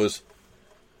writing, it was,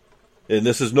 and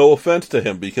this is no offense to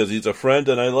him because he's a friend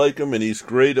and I like him and he's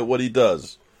great at what he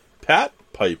does. Pat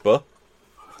Piper,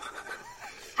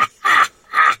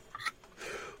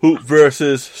 who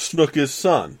versus Snuka's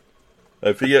son.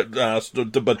 I forget,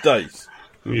 but Dice.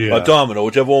 Yeah. Domino,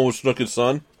 whichever one was Snuka's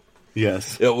son.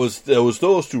 Yes. It was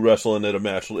those two wrestling at a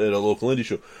match at a local indie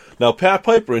show. Now, Pat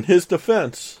Piper, in his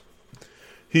defense,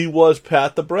 he was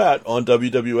Pat the Brat on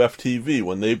WWF TV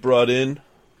when they brought in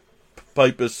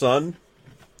Piper's son,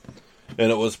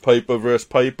 and it was Piper versus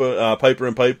Piper, Piper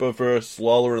and Piper versus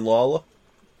Lawler and Lawler.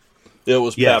 It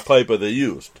was Pat Piper they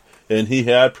used, and he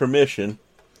had permission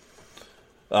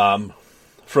from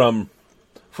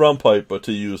Piper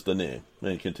to use the name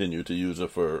and continue to use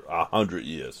it for 100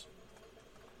 years.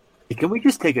 Can we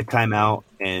just take a time out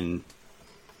and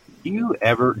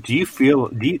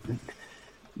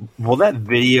will that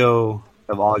video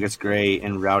of August Gray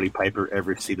and Rowdy Piper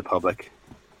ever see the public?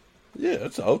 Yeah,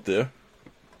 it's out there.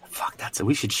 Fuck,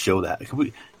 we should show that.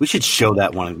 We should show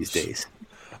that one of these days.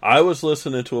 I was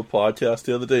listening to a podcast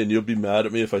the other day, and you'll be mad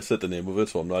at me if I said the name of it,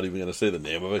 so I'm not even going to say the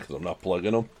name of it because I'm not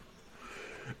plugging them.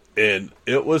 And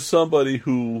it was somebody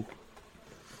who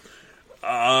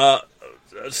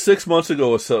 6 months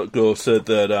ago said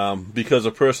that because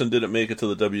a person didn't make it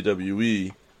to the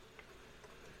WWE,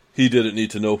 he didn't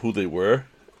need to know who they were,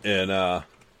 and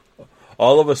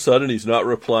all of a sudden he's not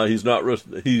replying.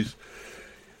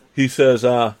 He says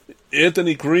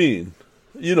Anthony Green,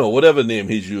 whatever name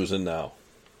he's using now.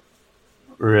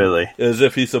 Really, as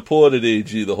if he supported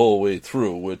AG the whole way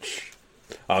through, which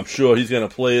I'm sure he's going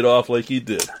to play it off like he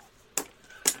did.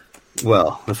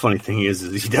 Well, the funny thing is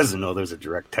he doesn't know there's a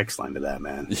direct text line to that,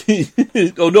 man.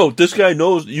 Oh, no, this guy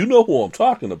knows. You know who I'm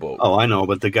talking about. Oh, I know,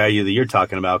 but the guy that you're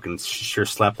talking about can sure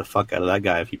slap the fuck out of that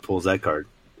guy if he pulls that card.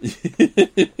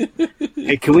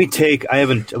 Hey, can we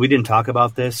we didn't talk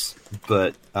about this,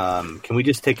 but can we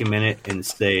just take a minute and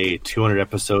say 200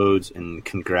 episodes and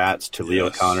congrats to Leo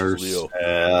Connors.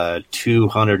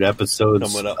 200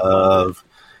 episodes of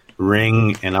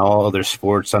Ring and all other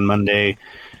sports on Monday.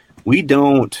 We're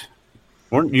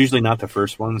usually not the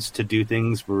first ones to do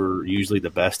things. We're usually the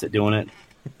best at doing it.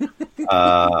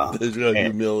 There's no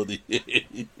humility.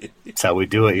 That's how we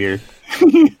do it here.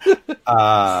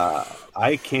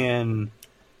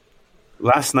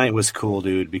 Last night was cool,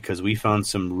 dude, because we found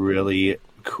some really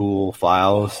cool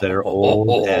files that are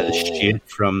old as shit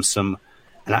from some.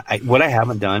 And what I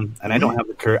haven't done, and I don't have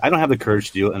the courage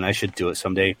to do it, and I should do it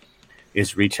someday,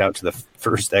 is reach out to the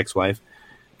first ex-wife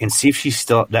and see if she's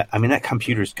still that. I mean, that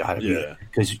computer's got to be there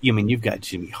because you've got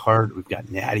Jimmy Hart, we've got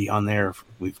Natty on there,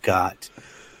 we've got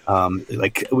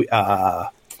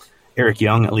Eric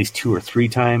Young at least 2 or 3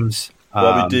 times.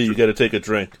 Bobby D, you got to take a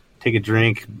drink. Take a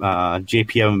drink.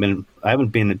 JP, I haven't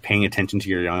been paying attention to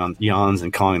your yawns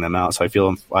and calling them out. So I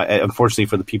feel, unfortunately,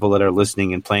 for the people that are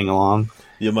listening and playing along,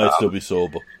 you might still be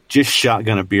sober. Just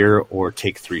shotgun a beer or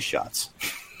take 3 shots.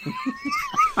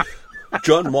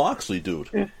 John Moxley,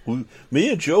 dude. Me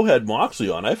and Joe had Moxley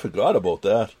on. I forgot about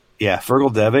that. Yeah,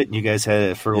 Fergal Devitt. You guys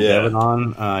had Fergal Devitt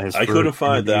on. I couldn't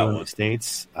find that one.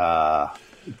 States.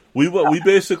 We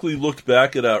basically looked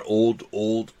back at our old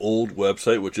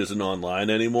website, which isn't online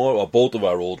anymore, or both of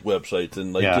our old websites,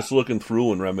 and just looking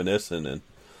through and reminiscing. And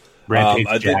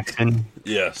Rampage Jackson.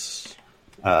 Yes.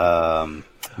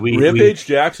 Rampage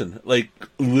Jackson,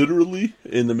 literally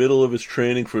in the middle of his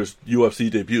training for his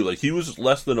UFC debut, he was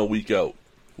less than a week out.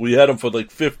 We had him for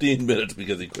 15 minutes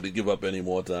because he couldn't give up any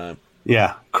more time.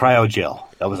 Yeah, cryogel.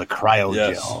 That was a cryogel.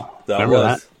 Yes,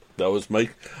 Remember that was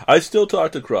Mike. I still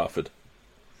talk to Crawford.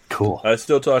 Cool. I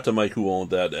still talk to Mike, who owned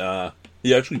that.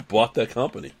 He actually bought that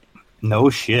company. No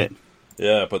shit.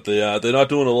 Yeah, but they're not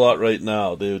doing a lot right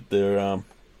now. They're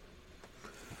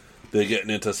getting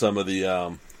into some of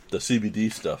the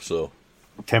CBD stuff. So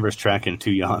Timber's tracking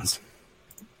 2 yawns.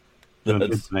 Doing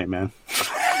good tonight, man.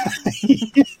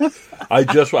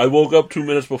 I woke up 2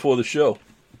 minutes before the show.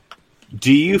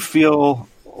 Do you feel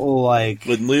like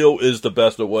when Leo is the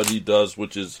best at what he does,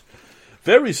 which is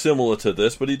very similar to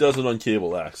this, but he does it on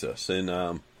cable access,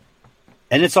 and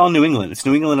it's all New England. It's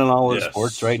New England in all other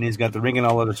sports, right? And he's got the ring in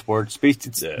all other sports.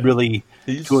 It's really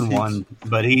 2-1,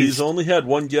 but he's only had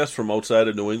one guest from outside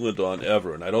of New England on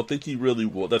ever, and I don't think he really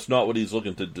will. That's not what he's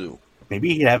looking to do.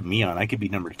 Maybe he'd have me on. I could be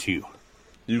number 2.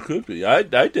 You could be. I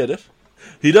did it.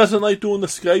 He doesn't like doing the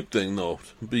Skype thing though,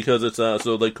 because it's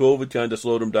COVID kind of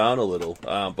slowed him down a little.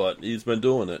 But he's been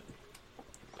doing it.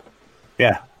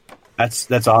 Yeah.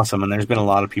 That's awesome, and there's been a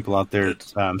lot of people out there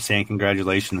saying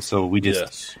congratulations. So we don't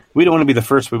want to be the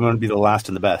first; we want to be the last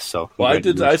and the best. So,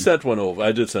 I sent one over.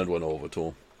 I did send one over to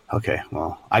him. Okay,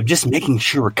 well, I'm just making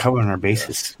sure we're covering our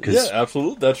bases. Yeah,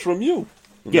 absolutely. That's from you.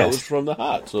 Yes, that was from the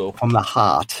heart. So from the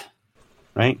heart,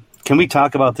 right? Can we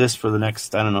talk about this for the next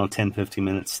 10, 15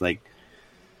 minutes?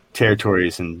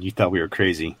 Territories, and you thought we were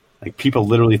crazy. People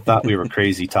literally thought we were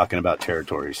crazy talking about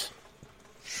territories,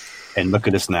 and look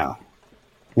at us now.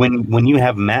 When you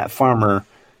have Matt Farmer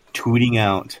tweeting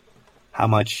out how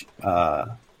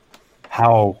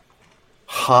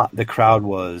hot the crowd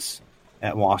was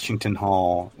at Washington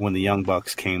Hall when the Young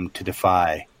Bucks came to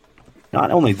defy,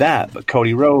 not only that, but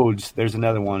Cody Rhodes, there's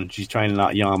another one. She's trying to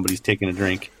not yawn, but he's taking a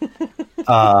drink.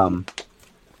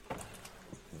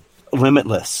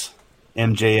 Limitless,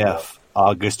 MJF,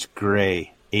 August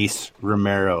Gray, Ace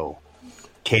Romero,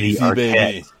 Katie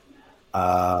Arquette.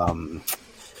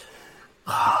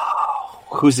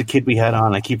 Who's the kid we had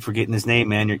on? I keep forgetting his name,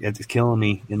 man. It's killing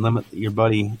me. And your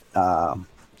buddy. Alec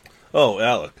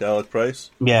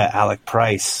Price. Yeah, Alec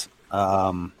Price.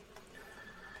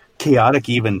 Chaotic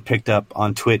even picked up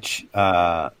on Twitch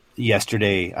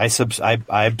yesterday. I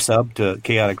subbed to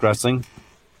Chaotic Wrestling.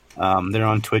 They're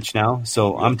on Twitch now,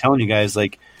 so I'm telling you guys,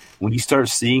 when you start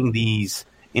seeing these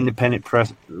independent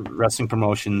wrestling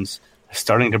promotions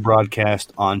starting to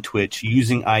broadcast on Twitch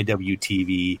using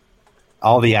IWTV,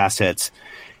 all the assets.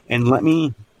 And let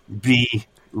me be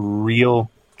real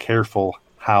careful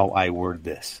how I word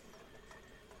this.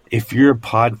 If you're a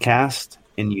podcast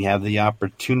and you have the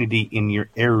opportunity in your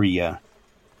area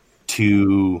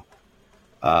to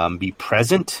be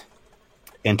present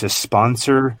and to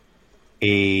sponsor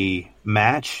a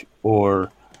match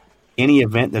or any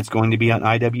event that's going to be on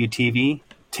IWTV,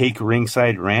 take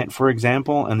Ringside Rant, for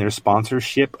example, and their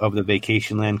sponsorship of the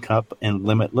Vacationland Cup and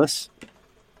Limitless.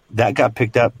 That got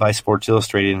picked up by Sports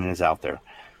Illustrated and is out there.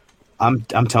 I'm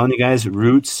telling you guys,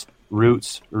 roots.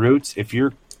 If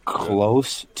you're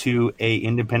close to a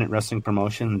independent wrestling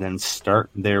promotion, then start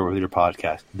there with your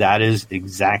podcast. That is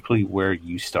exactly where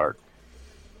you start.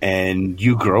 And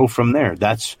you grow from there.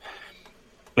 That's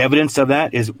evidence of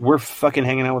that is we're fucking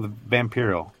hanging out with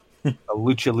Vampiro, a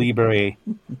Lucha Libre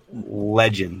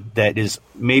legend that is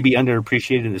maybe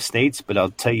underappreciated in the States, but I'll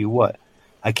tell you what,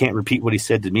 I can't repeat what he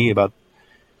said to me about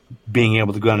being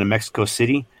able to go down to Mexico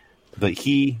City, but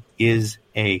he is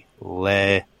a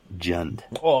legend.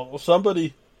 Oh,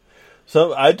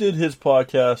 I did his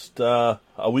podcast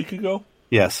a week ago.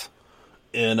 Yes.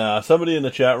 And somebody in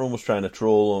the chat room was trying to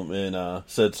troll him and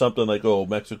said something like, "Oh,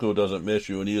 Mexico doesn't miss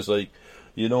you," and he was like,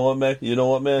 You know what,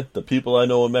 man? The people I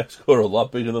know in Mexico are a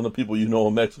lot bigger than the people you know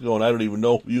in Mexico, and I don't even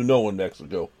know you know in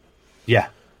Mexico. Yeah.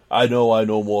 I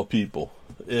know more people.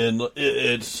 and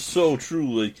it's so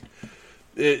true. Like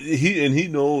he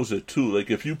knows it too. Like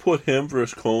if you put him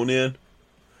versus Conan,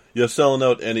 you're selling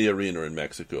out any arena in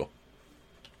Mexico.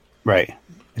 Right.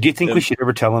 Do you think we should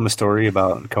ever tell him a story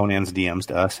about Conan's DMs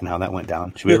to us and how that went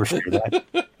down? Should we ever share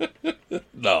that?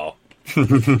 No.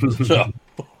 No.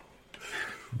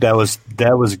 That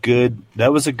was good.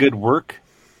 That was a good work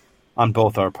on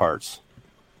both our parts.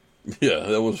 Yeah,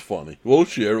 that was funny. We'll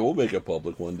share it. We'll make it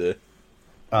public one day.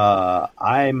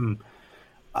 I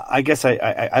guess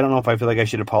I don't know if I feel like I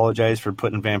should apologize for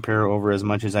putting Vampiro over as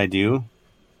much as I do,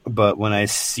 but when I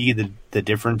see the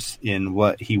difference in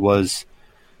what he was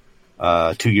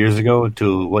 2 years ago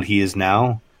to what he is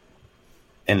now,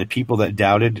 and the people that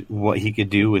doubted what he could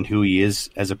do and who he is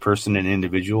as a person and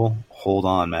individual, hold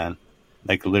on, man.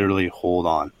 Like, literally hold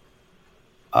on.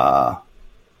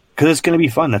 Because it's going to be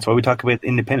fun. That's why we talk about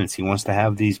independence. He wants to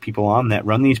have these people on that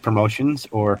run these promotions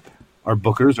or are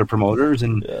bookers or promoters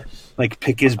and like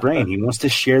pick his brain. He wants to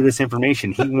share this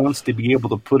information. He wants to be able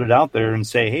to put it out there and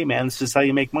say, hey, man, this is how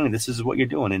you make money. This is what you're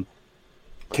doing. And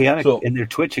Chaotic and their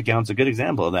Twitch account's a good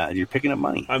example of that. You're picking up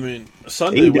money. I mean,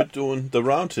 Sunday we're doing the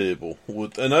roundtable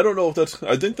and I don't know if that's.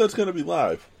 I think that's going to be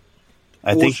live.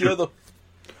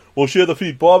 We'll share the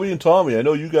feed. Bobby and Tommy, I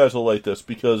know you guys will like this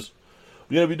because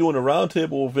we're going to be doing a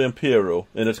roundtable with Vampiro,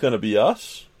 and it's going to be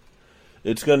us.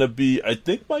 It's going to be. I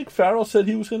think Mike Farrell said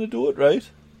he was going to do it, right?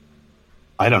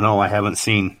 I don't know. I haven't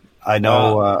seen. I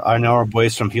know our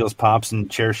boys from Heels Pops and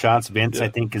Chair Shots. Vince, I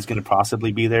think, is going to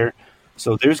possibly be there.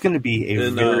 So there's going to be a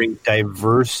very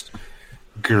diverse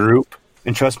group.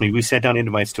 And trust me, we sat down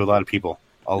invites to a lot of people.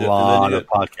 A lot of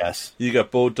podcasts. You got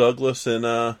Bo Douglas and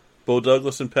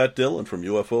Pat Dillon from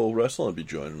UFO Wrestling will be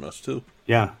joining us, too.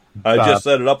 Yeah. I just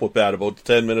set it up with Pat about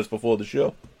 10 minutes before the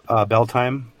show. Bell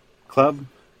Time Club?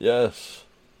 Yes.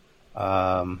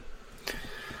 So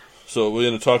we're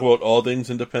going to talk about all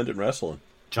things independent wrestling.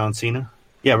 John Cena?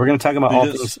 Yeah, we're going to talk about all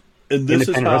things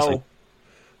independent wrestling.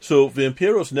 So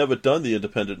Vampiro's never done the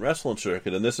independent wrestling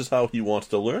circuit, and this is how he wants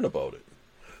to learn about it.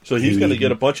 So he's going to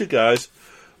get a bunch of guys.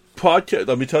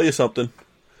 Let me tell you something.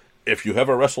 If you have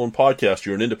a wrestling podcast,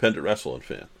 you're an independent wrestling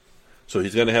fan. So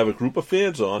he's going to have a group of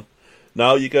fans on.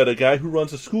 Now you got a guy who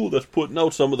runs a school that's putting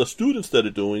out some of the students that are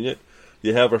doing it.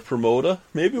 You have a promoter.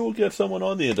 Maybe we'll get someone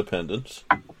on the independents.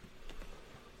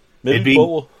 Maybe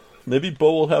Bo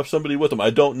will have somebody with him. I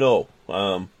don't know.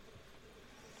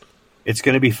 It's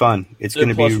going to be fun. It's going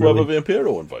to be plus we have a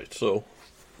Vampiro invite. So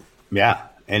yeah,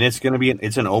 and it's going to be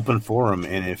it's an open forum.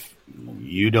 And if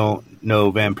you don't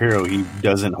know Vampiro, he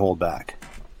doesn't hold back.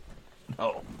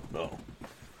 Oh no!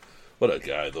 What a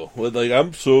guy, though. Like,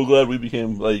 I'm so glad we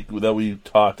became that. We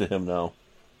talked to him now.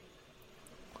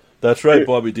 That's right,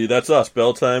 Bobby D. That's us.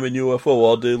 Bell Time and UFO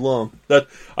all day long.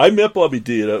 I met Bobby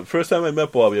D. The first time I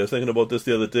met Bobby, I was thinking about this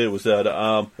the other day. Was that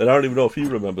and I don't even know if he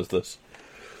remembers this.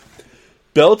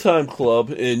 Bell Time Club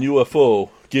and UFO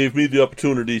gave me the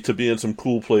opportunity to be in some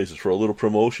cool places for a little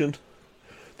promotion.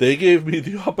 They gave me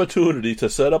the opportunity to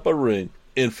set up a ring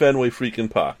in Fenway freaking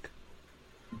Park.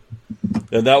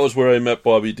 And that was where I met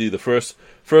Bobby D. The first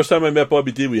time I met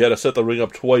Bobby D, we had to set the ring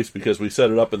up twice because we set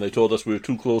it up and they told us we were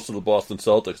too close to the Boston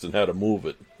Celtics and had to move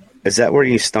it. Is that where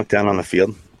you snuck down on the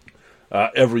field?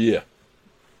 Every year.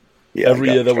 Yeah,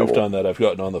 every year that we've done that, I've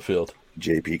gotten on the field.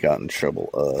 JP got in trouble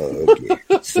again.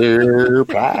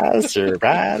 Surprise,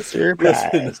 surprise, surprise.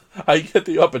 Listen, I get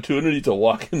the opportunity to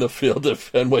walk in the field at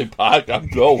Fenway Park, I'm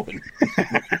going.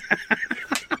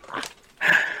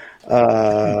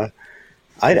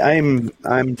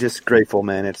 I'm just grateful,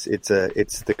 man. It's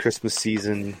the Christmas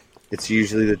season. It's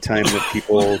usually the time that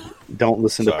people don't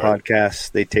listen to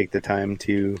podcasts. They take the time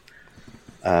to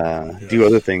do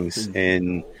other things,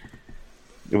 and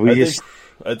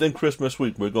I think Christmas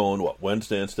week we're going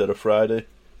Wednesday instead of Friday.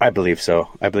 I believe so.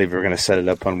 I believe we're going to set it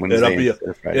up on Wednesday instead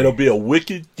of Friday. It'll be a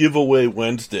wicked giveaway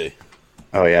Wednesday.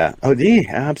 Oh yeah. Oh yeah.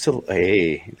 Absolutely.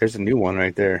 Hey, there's a new one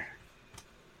right there.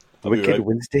 Wicked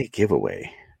Wednesday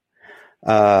giveaway.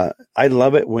 I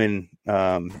love it when.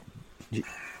 What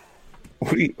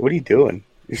are you doing?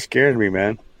 You're scaring me,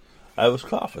 man. I was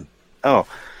coughing. Oh,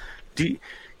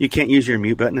 you can't use your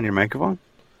mute button on your microphone?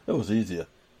 That was easier.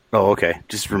 Oh, okay.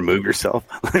 Just remove yourself.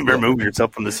 Remove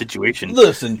yourself from the situation.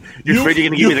 Listen, you're afraid you're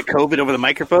going to give me the COVID over the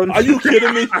microphone? Are you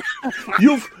kidding me?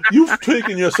 You've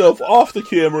taken yourself off the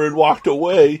camera and walked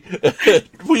away. And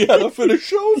we had to finish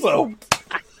shows out.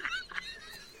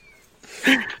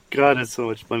 God, it's so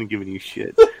much fun giving you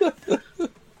shit.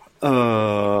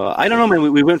 I don't know,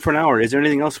 man. We went for an hour. Is there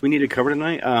anything else we need to cover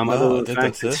tonight? Other than the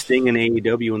fact that Sting and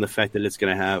AEW and the fact that it's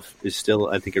going to have is still,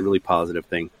 I think, a really positive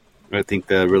thing. I think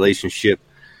the relationship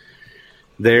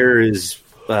there is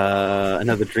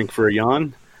another drink for a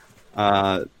yawn.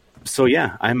 So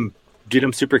yeah, I'm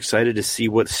super excited to see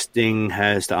what Sting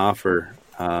has to offer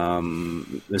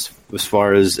as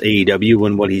far as AEW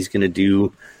and what he's going to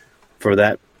do for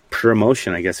that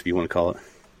promotion, I guess, if you want to call it.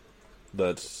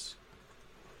 That's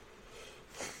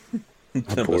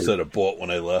 10% of bought when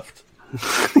I left.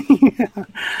 Yeah.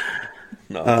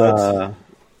 No,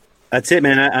 that's it,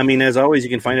 man. I mean, as always, you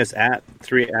can find us at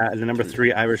the number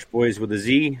 3 Irish Boys with a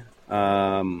Z.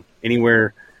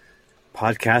 Anywhere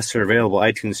podcasts are available: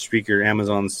 iTunes, Spreaker,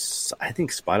 Amazon. I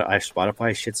think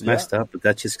Spotify shit's messed up, but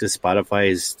that's just because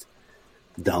Spotify is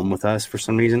dumb with us for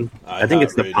some reason. I think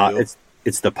it's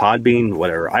it's the Podbean,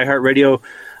 whatever. iHeartRadio,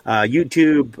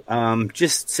 YouTube.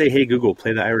 Just say, "Hey Google,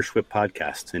 play the Irish Whip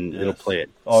podcast," and it'll play it.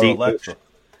 Or Alexa.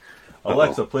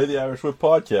 Alexa, play the Irish Whip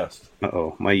podcast.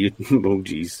 My YouTube. Oh,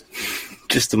 geez.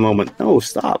 Just a moment. No,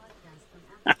 stop.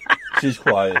 She's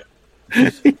quiet.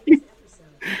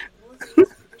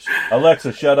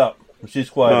 Alexa, shut up.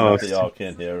 She's quiet. They all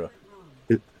can't hear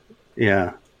her.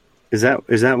 Yeah. Is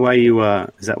that why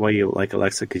you like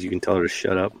Alexa? Because you can tell her to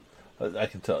shut up. I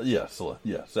can tell. Yes,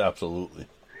 absolutely.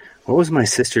 What was my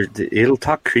sister? It'll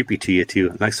talk creepy to you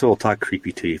too. Alexa will talk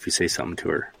creepy to you if you say something to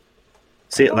her.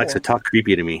 Say, Alexa, talk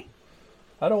creepy to me.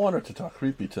 I don't want her to talk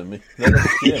creepy to me. That'll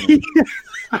scare me.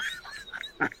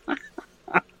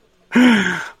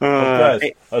 Guys,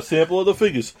 a sample of the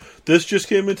figures. This just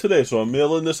came in today, so I'm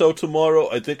mailing this out tomorrow.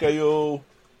 I think I owe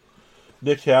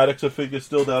Nick Haddock's a figure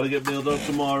still. That'll get mailed out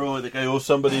tomorrow. I think I owe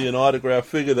somebody an autograph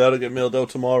figure. That'll get mailed out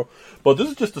tomorrow. But this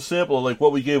is just a sample of like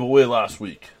what we gave away last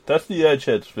week. That's the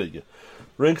Edgeheads figure.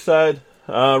 Ringside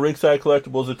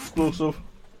Collectibles exclusive.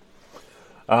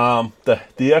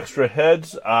 The extra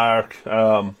heads are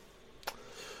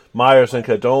Myers and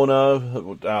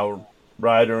Cardona,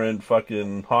 Ryder and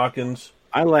fucking Hawkins.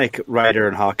 I like Ryder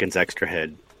and Hawkins extra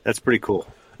head. That's pretty cool.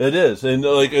 It is, and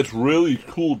like it's really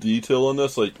cool detail on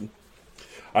this. Like,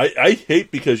 I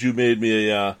hate because you made me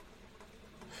a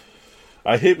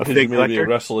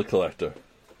wrestler collector.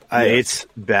 It's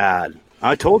bad.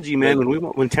 I told you, man.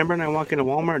 When Timber and I walk into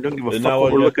Walmart, I don't give a fuck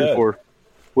what we're looking for.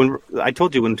 When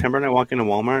Timber and I walk into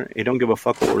Walmart, I don't give a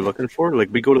fuck what we're looking for.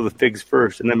 Like, we go to the figs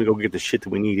first, and then we go get the shit that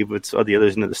we need, if it's all the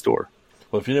others into the store.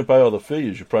 Well, if you didn't buy all the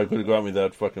figures, you probably could have got me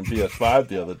that fucking PS5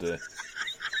 the other day.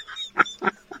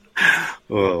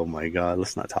 Oh my god,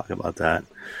 let's not talk about that.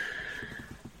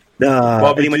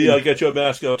 Bobby D, I'll get you a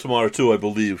mask out tomorrow too, I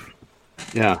believe.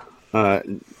 Yeah.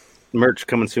 Merch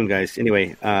coming soon, guys.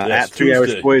 Anyway, at 3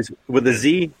 Irish Boys with a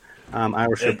Z,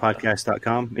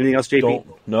 IrishRedPodcast.com. Anything else,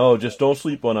 JP? Just don't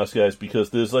sleep on us, guys,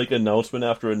 because there's like announcement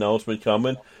after announcement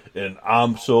coming, and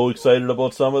I'm so excited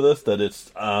about some of this that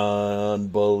it's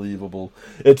unbelievable.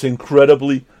 It's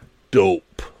incredibly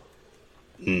dope.